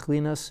lavi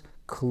lebechlinas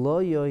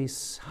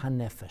kloyos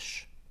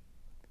hanefesh.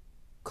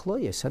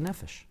 Kloyos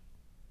hanefesh.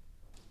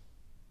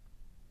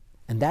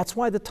 And that's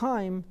why the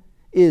time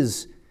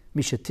is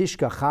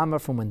mishatishka chama,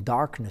 from when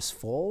darkness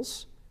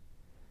falls,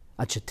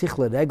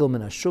 achetichla regel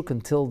min ashuk,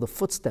 until the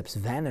footsteps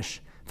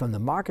vanish from the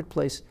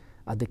marketplace,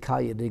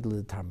 adikaya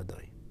rigle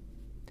tarmadoi.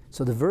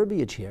 So the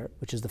verbiage here,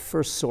 which is the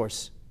first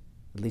source,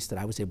 at least that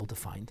I was able to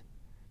find,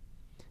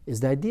 is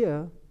the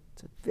idea,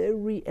 it's at the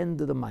very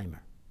end of the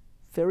mimer,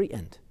 very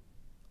end,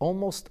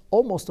 almost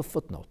a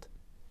footnote.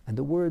 And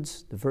the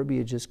words, the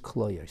verbiage is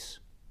kloyos.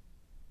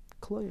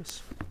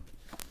 Kloyos.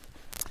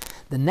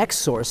 The next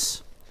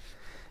source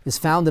is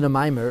found in a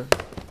mimer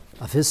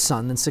of his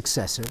son and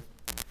successor,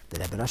 the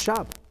Rebbe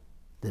Rashab.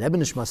 The Rebbe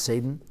Nishmas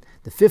Seiden,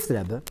 the fifth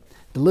Rebbe,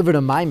 delivered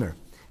a mimer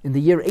in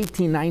the year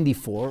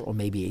 1894, or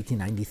maybe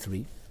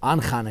 1893, on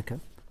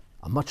Chanukah,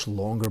 a much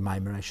longer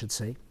mimer, I should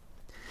say.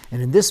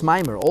 And in this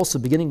mimer, also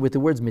beginning with the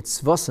words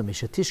mitzvasa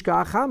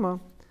mishatishka achama,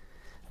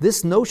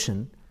 this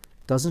notion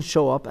doesn't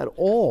show up at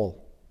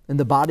all in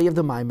the body of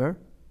the mimer.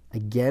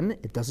 Again,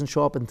 it doesn't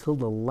show up until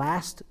the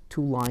last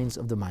two lines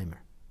of the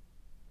mimer.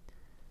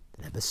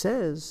 The Rebbe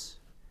says,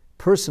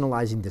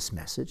 personalizing this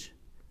message,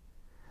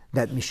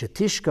 that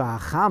mishatishka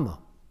achama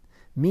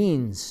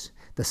means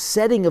the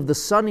setting of the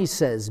sun, he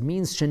says,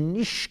 means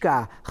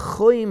shenishka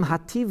choim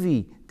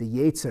hativi, the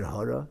yetzer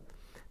hara,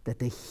 that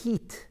the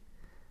heat,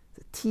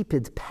 the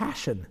tepid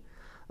passion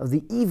of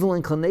the evil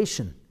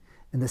inclination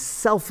and the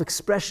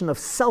self-expression of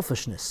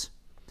selfishness,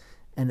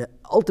 and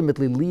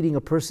ultimately leading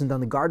a person down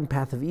the garden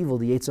path of evil,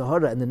 the yetzer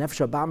hara, and the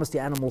nefesh habamas, the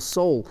animal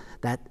soul,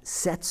 that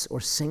sets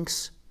or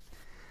sinks.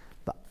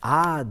 But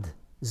ad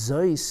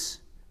zois,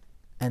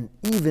 and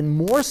even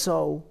more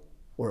so,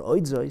 or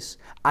oid zois,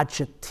 ad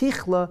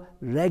shetichla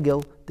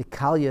regel de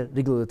kalya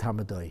rigel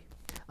tarmadoi,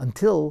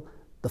 until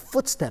the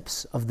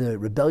footsteps of the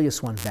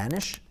rebellious one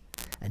vanish.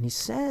 And he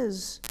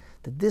says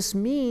that this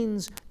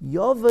means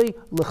yovei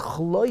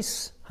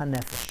lechlois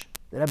hanefesh.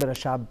 The Rebbe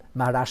Rashab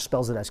Maharash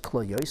spells it as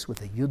kloyos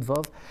with a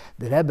yudvav.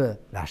 The Rebbe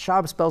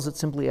Rashab spells it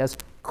simply as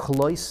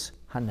klois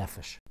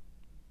hanefesh.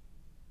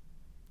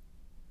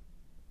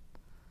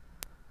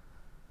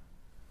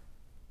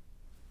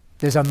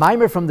 There's a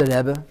mimer from the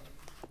Rebbe.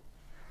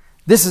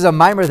 This is a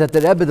mimer that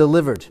the Rebbe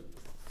delivered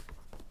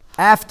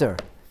after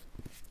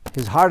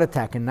his heart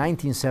attack in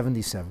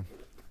 1977.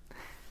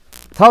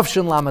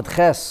 Tavshin Lamed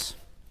Ches.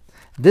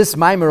 This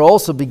mimer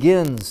also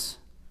begins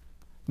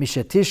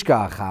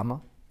Mishatishka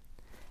Achama.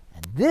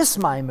 And this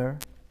mimer,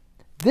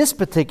 this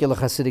particular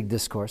Hasidic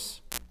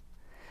discourse,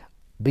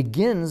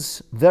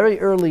 begins very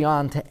early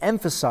on to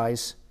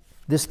emphasize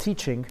this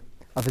teaching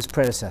of his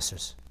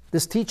predecessors.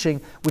 This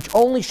teaching, which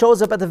only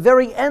shows up at the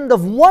very end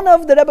of one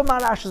of the Rebbe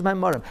Maharash's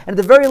Maimarim. And at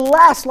the very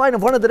last line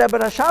of one of the Rebbe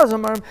Rashab's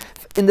Maimarim,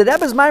 in the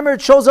Rebbe's Maimer,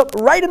 it shows up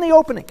right in the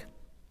opening.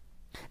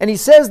 And he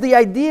says the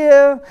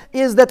idea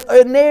is that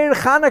Ner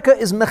Chanukah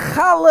is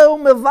mechalel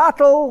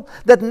mevatel,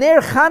 that Ner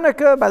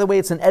Chanukah, by the way,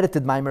 it's an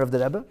edited Maimer of the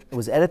Rebbe. It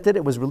was edited,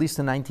 it was released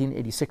in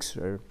 1986,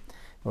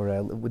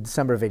 or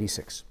December of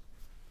 86.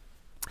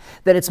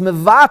 That it's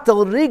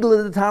mevatel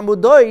rigla the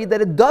Talmudoi,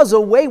 that it does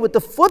away with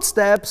the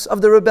footsteps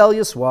of the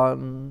rebellious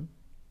one.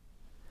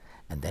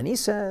 And then he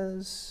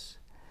says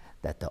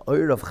that the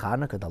oir of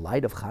Chanukah, the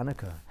light of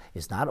Chanukah,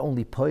 is not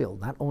only poil,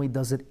 not only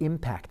does it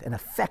impact and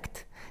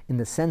affect in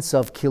the sense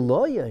of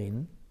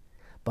kiloyin,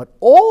 but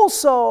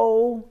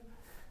also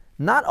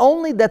not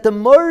only that the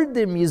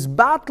mordim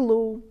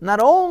yizbatlu,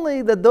 not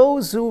only that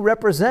those who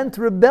represent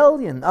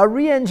rebellion are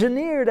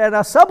re-engineered and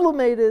are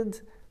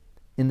sublimated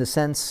in the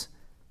sense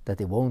that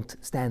they won't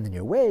stand in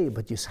your way,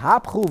 but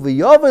yishapchu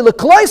v'yovei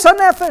leklois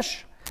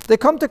hanefesh. They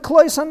come to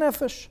klois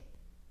hanefesh.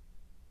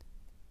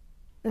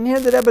 And here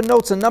the Rebbe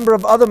notes a number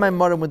of other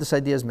Maimarim where this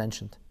idea is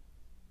mentioned.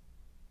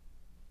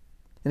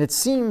 And it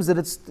seems that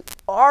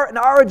an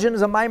origin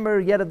is a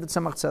Maimer yet of the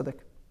Tzemach Tzedek.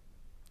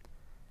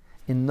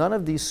 In none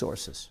of these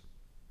sources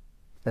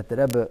that the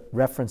Rebbe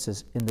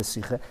references in the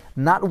Sikha,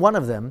 not one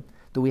of them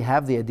do we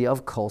have the idea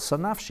of Kol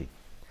Sanafshi.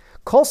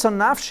 Kol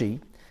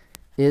Sanafshi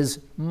is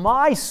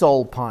my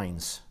soul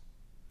pines.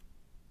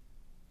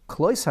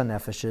 Klois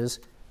HaNefesh is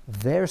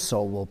their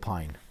soul will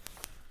pine.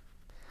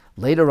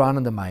 Later on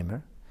in the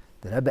Maimer,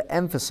 the Rebbe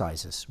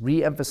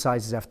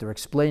re-emphasizes after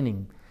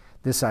explaining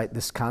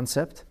this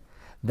concept,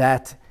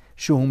 that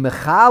shuhu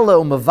mechala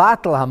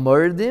u'mevatel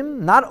hamordim,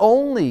 not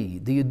only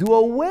do you do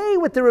away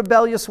with the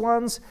rebellious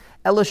ones,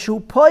 ela shu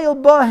poil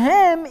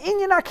bahem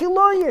inyan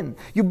akiloyin.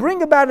 You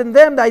bring about in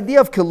them the idea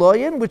of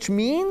kiloyin, which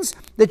means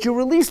that you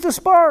release the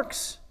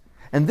sparks.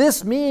 And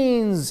this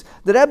means,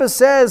 the Rebbe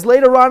says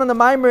later on in the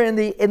Maimer in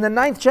the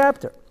 9th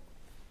chapter,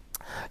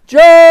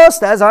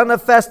 just as on the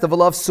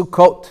festival of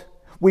Sukkot,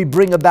 we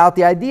bring about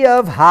the idea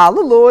of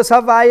Hallelujah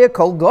Havaya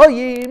Kol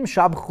Goyim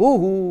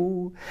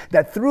Shabchuhu,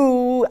 that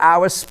through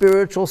our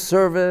spiritual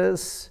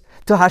service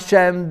to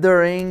Hashem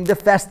during the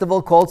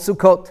festival called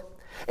Sukkot,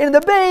 in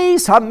the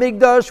Beis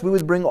Hamikdash, we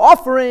would bring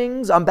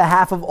offerings on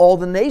behalf of all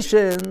the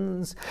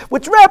nations,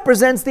 which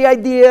represents the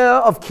idea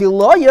of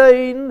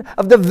kiloyin,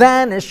 of the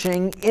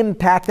vanishing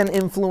impact and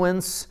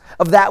influence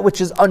of that which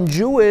is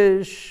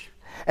un-Jewish.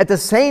 At the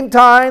same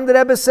time, the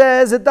Rebbe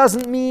says it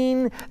doesn't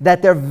mean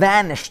that they're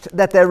vanished,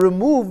 that they're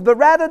removed, but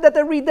rather that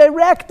they're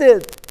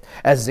redirected.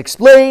 As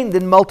explained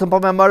in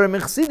multiple Memarim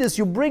in Chassidus,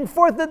 you bring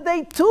forth that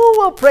they too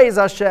will praise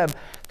Hashem,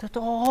 that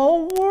the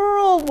whole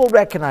world will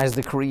recognize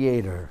the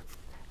Creator.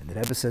 And the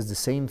Rebbe says the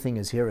same thing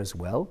is here as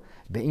well.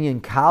 That Ner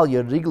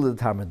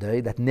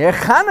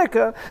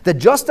Chanukah, that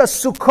just as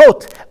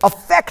Sukkot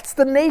affects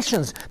the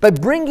nations by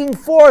bringing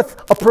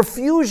forth a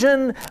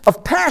profusion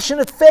of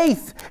passionate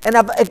faith and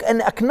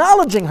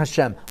acknowledging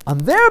Hashem on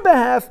their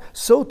behalf,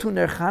 so too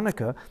Ner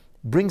Chanukah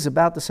brings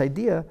about this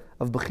idea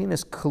of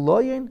Bechinas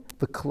Kloyin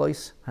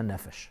v'Klois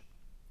HaNefesh.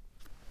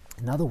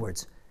 In other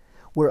words,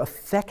 we're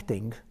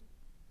affecting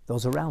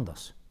those around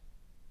us,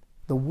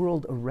 the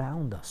world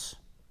around us.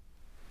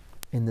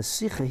 In the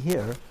Sikha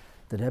here,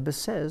 the Rebbe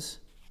says,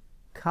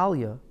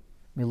 Kalya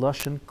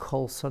Miloshen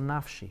Kol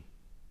Sanafshi.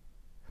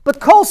 But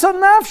Kol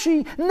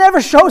Sanafshi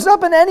never shows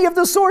up in any of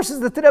the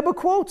sources that the Rebbe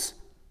quotes.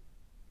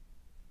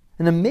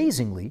 And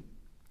amazingly,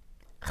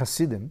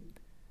 Hasidim,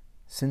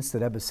 since the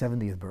Rebbe's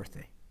 70th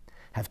birthday,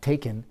 have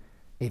taken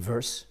a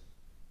verse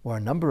or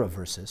a number of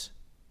verses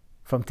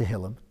from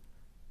Tehillim,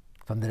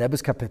 from the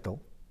Rebbe's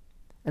kapitel,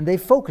 and they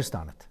focused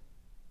on it.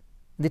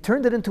 They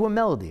turned it into a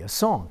melody, a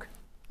song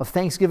of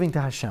thanksgiving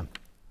to Hashem.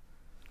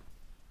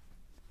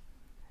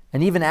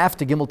 And even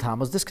after Gimel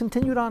Tammuz, this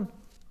continued on.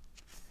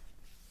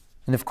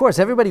 And of course,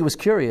 everybody was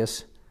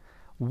curious,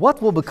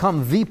 what will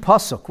become the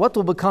pasuk, what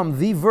will become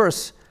the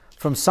verse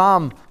from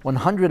Psalm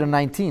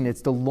 119?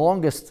 It's the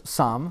longest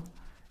psalm,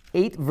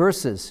 8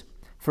 verses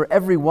for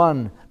every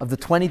one of the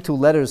 22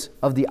 letters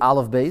of the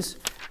Aleph Beis,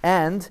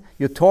 and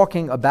you're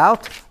talking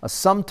about a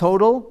sum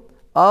total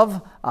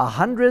of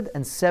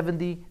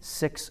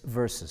 176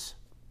 verses.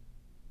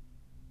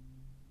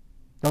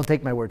 Don't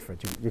take my word for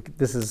it.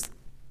 This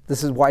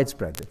is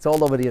widespread. It's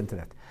all over the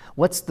internet.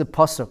 What's the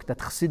pasuk that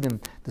Chassidim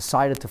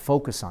decided to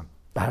focus on?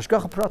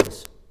 B'hashgacha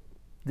pratis.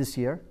 This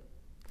year,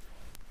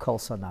 Kol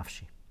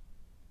Sanafshi,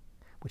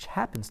 which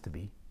happens to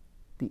be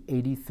the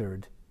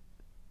 83rd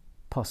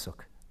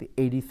pasuk, the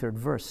 83rd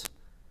verse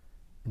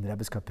in the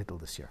Rebbe's kapitel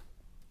this year.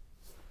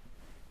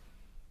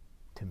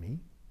 To me,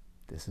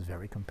 this is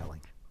very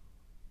compelling.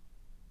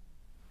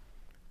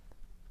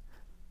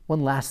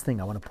 One last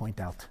thing I want to point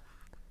out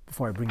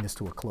before I bring this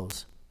to a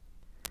close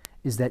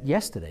is that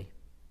yesterday,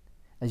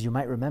 as you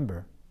might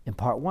remember, in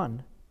part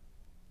 1,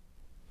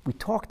 we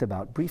talked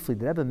about briefly,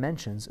 the Rebbe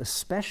mentions,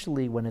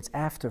 especially when it's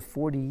after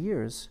 40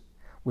 years,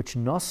 which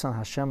Nosan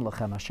Hashem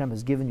Lachem, Hashem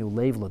has given you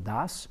Leiv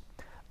Ladas,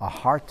 a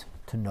heart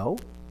to know,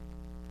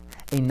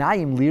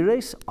 Einayim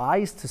Lires,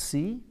 eyes to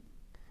see,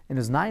 and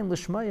Oznayim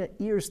Lishmaya,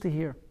 ears to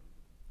hear.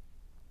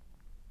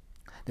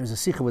 There's a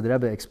sikha where the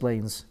Rebbe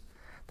explains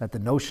that the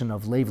notion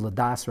of Leiv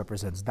Ladas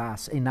represents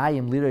Das,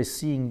 Einayim Lires,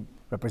 seeing,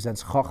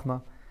 represents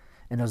Chochmah,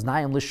 and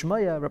Oznayim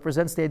Lishmaya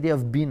represents the idea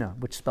of Bina,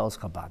 which spells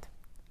Chabad.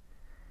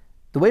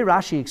 The way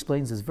Rashi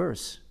explains this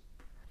verse,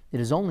 it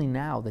is only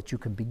now that you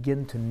can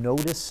begin to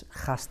notice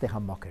Chaste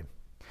HaMakim.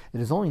 It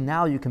is only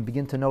now you can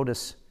begin to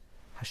notice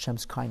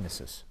Hashem's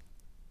kindnesses.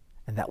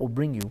 And that will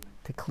bring you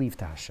to cleave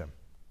to Hashem.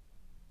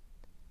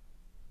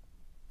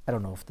 I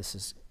don't know if this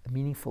is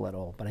meaningful at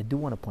all, but I do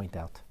want to point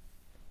out.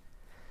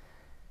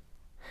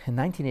 In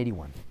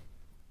 1981,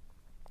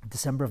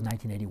 December of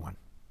 1981,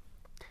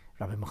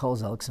 Rabbi Michael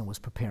Zelikson was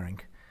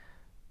preparing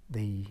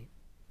the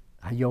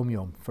Hayom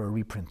Yom for a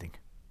reprinting.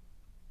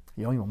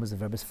 Hayom Yom was the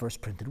Rebbe's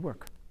first printed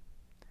work.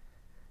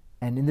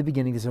 And in the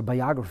beginning, there's a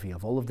biography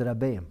of all of the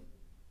Rabbeim.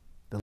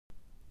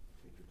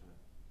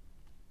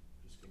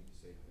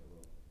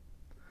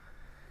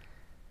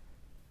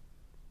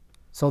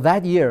 So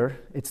that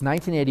year, it's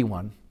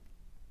 1981,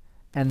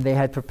 and they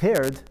had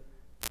prepared,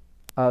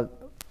 I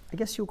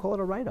guess you'll call it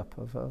a write-up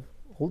of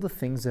all the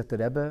things that the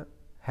Rebbe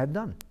had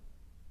done,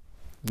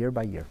 year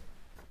by year.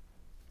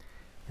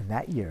 And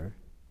that year,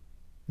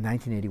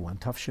 1981,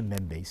 Tafshin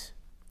Mem Beis,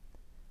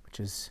 which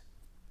is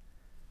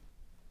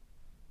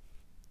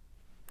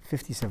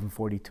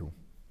 5742,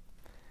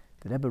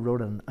 the Rebbe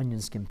wrote on an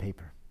onion skin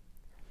paper,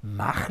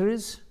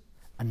 Machriz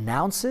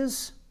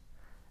announces,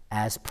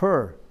 as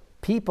per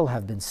people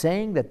have been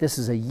saying that this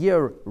is a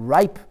year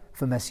ripe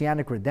for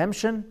Messianic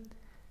redemption,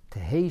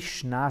 Tehei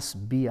Shnas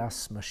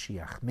Bias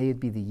Mashiach. May it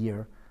be the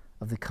year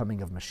of the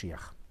coming of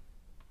Mashiach.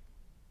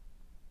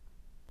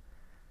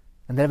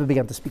 And the Rebbe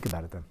began to speak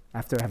about it then.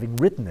 After having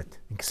written it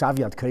in Ksav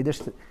Yad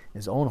Kodesh, in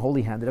his own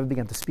holy hand, the Rebbe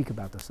began to speak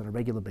about this on a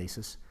regular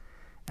basis.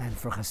 And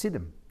for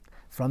Hasidim,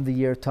 from the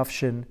year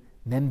Tafshin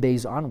Mem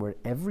Beis onward,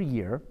 every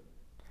year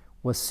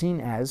was seen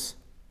as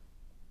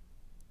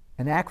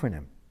an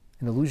acronym,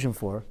 an allusion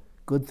for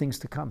good things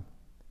to come,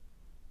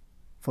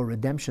 for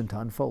redemption to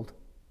unfold.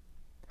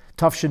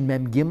 Tafshin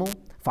Mem Gimel,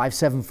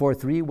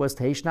 5743, was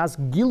Teheshnas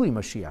Gilui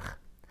Mashiach.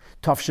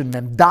 Tafshin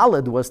Mem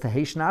Daled was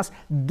Teheshnas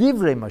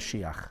Divrei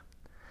Mashiach.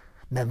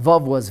 Mem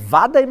Vav was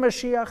Vadei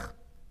Mashiach,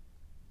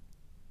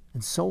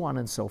 and so on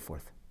and so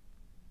forth.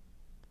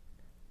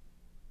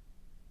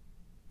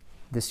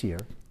 This year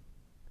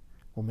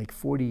will make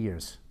 40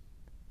 years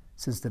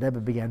since the Rebbe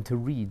began to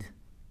read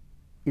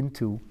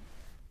into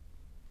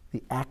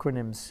the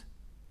acronyms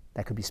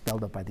that could be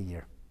spelled out by the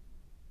year.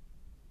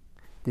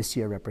 This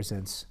year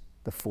represents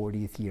the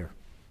 40th year.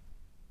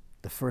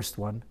 The first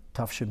one,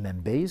 Tafshin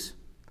Mem Beis,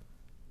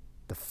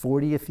 the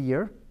 40th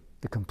year,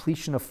 the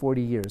completion of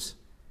 40 years,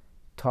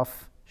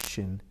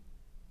 Tafshin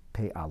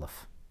Pei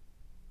Aleph.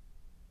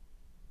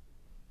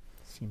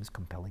 Seems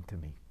compelling to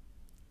me.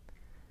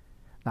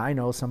 Now I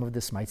know some of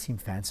this might seem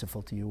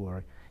fanciful to you,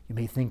 or you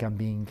may think I'm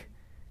being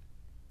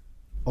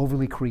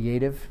overly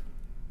creative,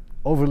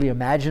 overly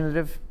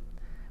imaginative,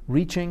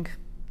 reaching,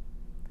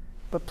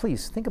 but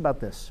please think about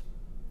this.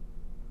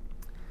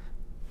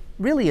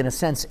 Really, in a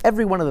sense,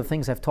 every one of the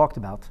things I've talked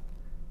about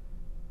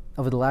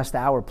over the last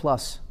hour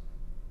plus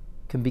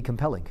can be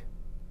compelling.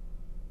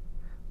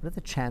 What are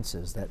the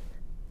chances that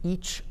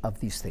each of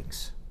these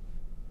things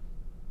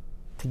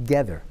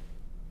together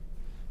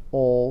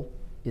all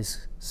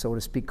is, so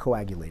to speak,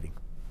 coagulating?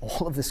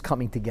 All of this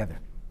coming together.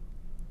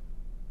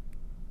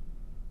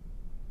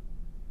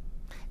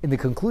 In the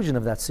conclusion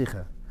of that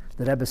sikha,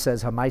 the Rebbe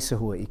says, Hamaisa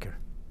hua ikar.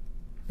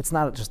 It's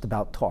not just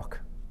about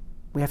talk.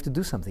 We have to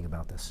do something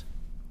about this.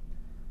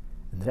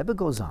 And the Rebbe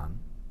goes on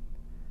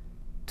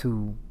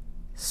to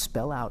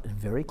spell out in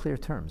very clear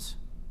terms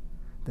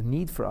the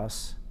need for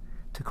us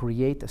to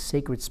create a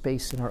sacred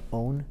space in our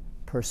own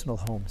personal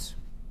homes.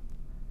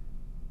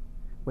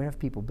 Where have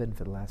people been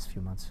for the last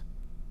few months?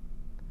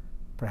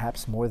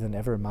 Perhaps more than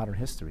ever in modern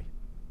history.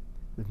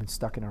 We've been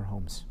stuck in our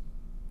homes.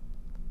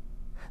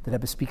 The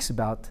Rebbe speaks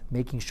about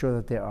making sure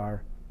that there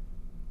are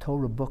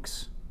Torah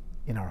books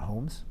in our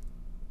homes.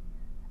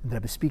 And the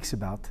Rebbe speaks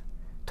about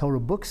Torah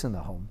books in the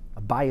home,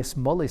 a bayis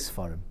molei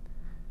sfarim,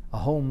 a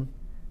home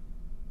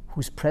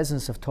whose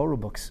presence of Torah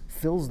books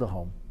fills the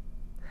home,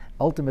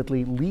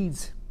 ultimately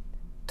leads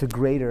to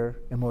greater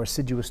and more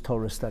assiduous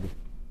Torah study.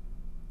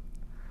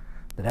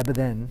 The Rebbe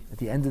then, at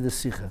the end of the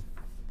Sikha,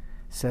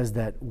 says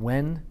that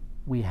when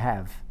we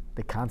have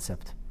the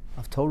concept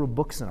of Torah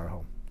books in our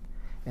home,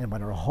 and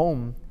when our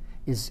home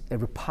is a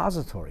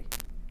repository,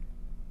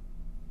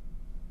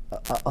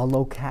 a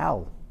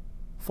locale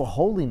for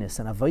holiness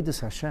and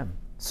avodas Hashem,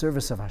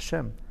 service of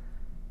Hashem,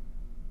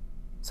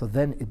 so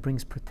then it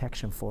brings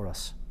protection for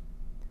us.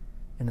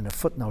 And in a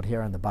footnote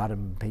here on the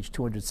bottom, page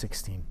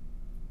 216,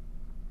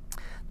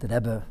 the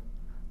Rebbe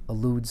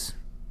alludes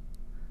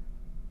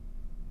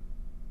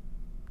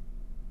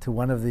to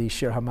one of the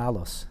Shir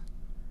Hamalos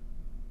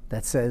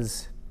that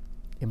says,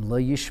 Im lo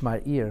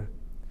yishmar ir,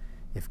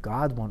 if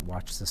God won't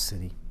watch the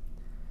city,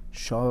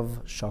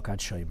 shov shokad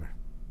shomer,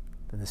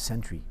 then the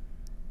sentry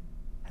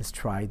has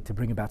tried to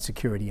bring about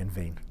security in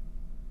vain.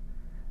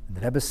 And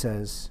the Rebbe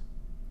says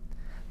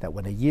that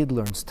when a Yid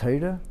learns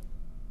Torah,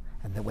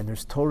 and that when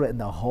there's Torah in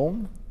the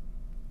home,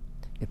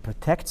 it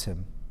protects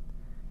him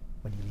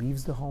when he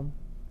leaves the home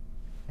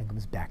and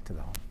comes back to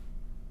the home,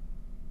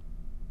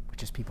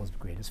 which is people's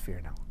greatest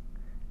fear now.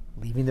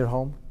 Leaving their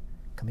home,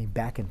 coming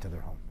back into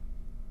their home.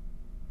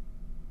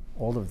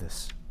 All of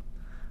this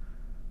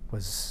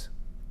was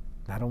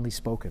not only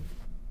spoken,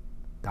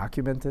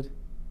 documented,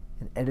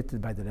 and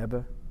edited by the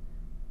Rebbe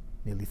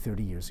nearly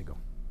 30 years ago.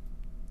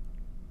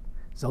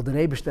 Soll der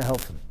Rebbe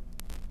helfen.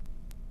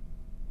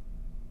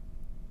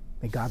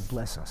 May God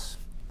bless us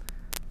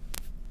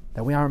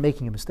that we aren't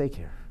making a mistake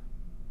here.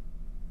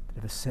 The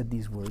Rebbe said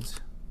these words,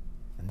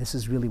 and this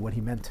is really what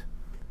he meant.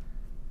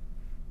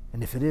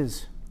 And if it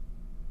is,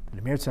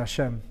 then Emirtz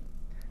Hashem,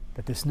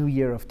 that this new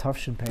year of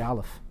Tafshin Pei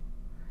Aleph,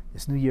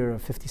 this new year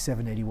of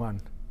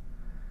 5781,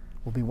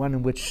 will be one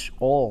in which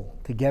all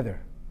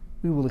together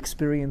we will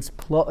experience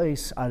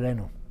Plo'es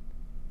Arenu,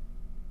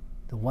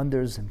 the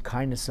wonders and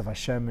kindness of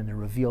Hashem in a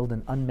revealed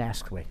and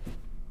unmasked way.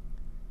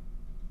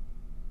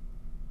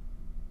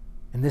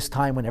 In this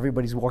time when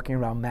everybody's walking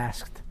around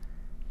masked,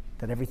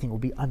 that everything will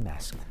be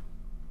unmasked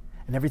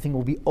and everything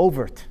will be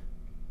overt.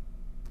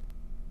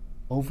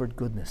 Overt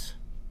goodness,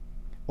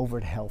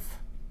 overt health,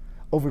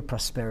 overt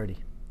prosperity,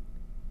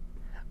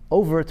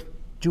 overt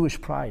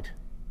Jewish pride.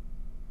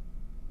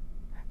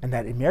 And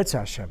that Emirtz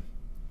Hashem,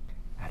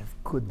 out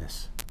of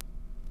goodness,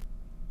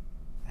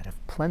 out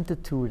of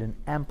plenitude and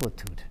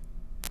amplitude,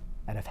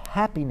 out of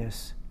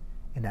happiness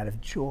and out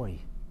of joy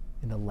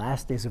in the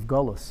last days of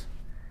Golus,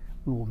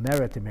 we will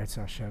merit Emirtz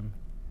Hashem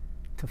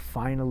to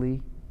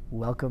finally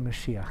welcome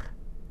Mashiach.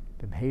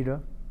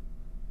 B'mheira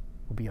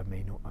will be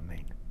Ameinu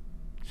Amen.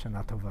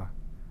 Shana Tova.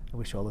 I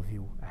wish all of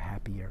you a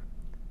happy year,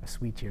 a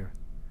sweet year,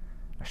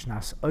 a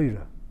Shnas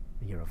Oira,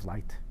 a year of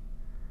light,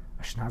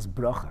 a Shnas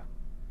Bracha,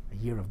 a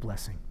year of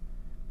blessing,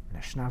 and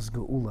a Shnas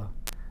Geula,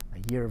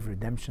 a year of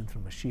redemption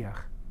through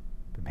Mashiach.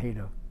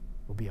 B'mheira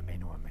will be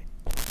Ameinu Amen.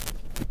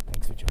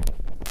 Thanks for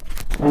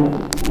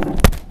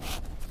joining.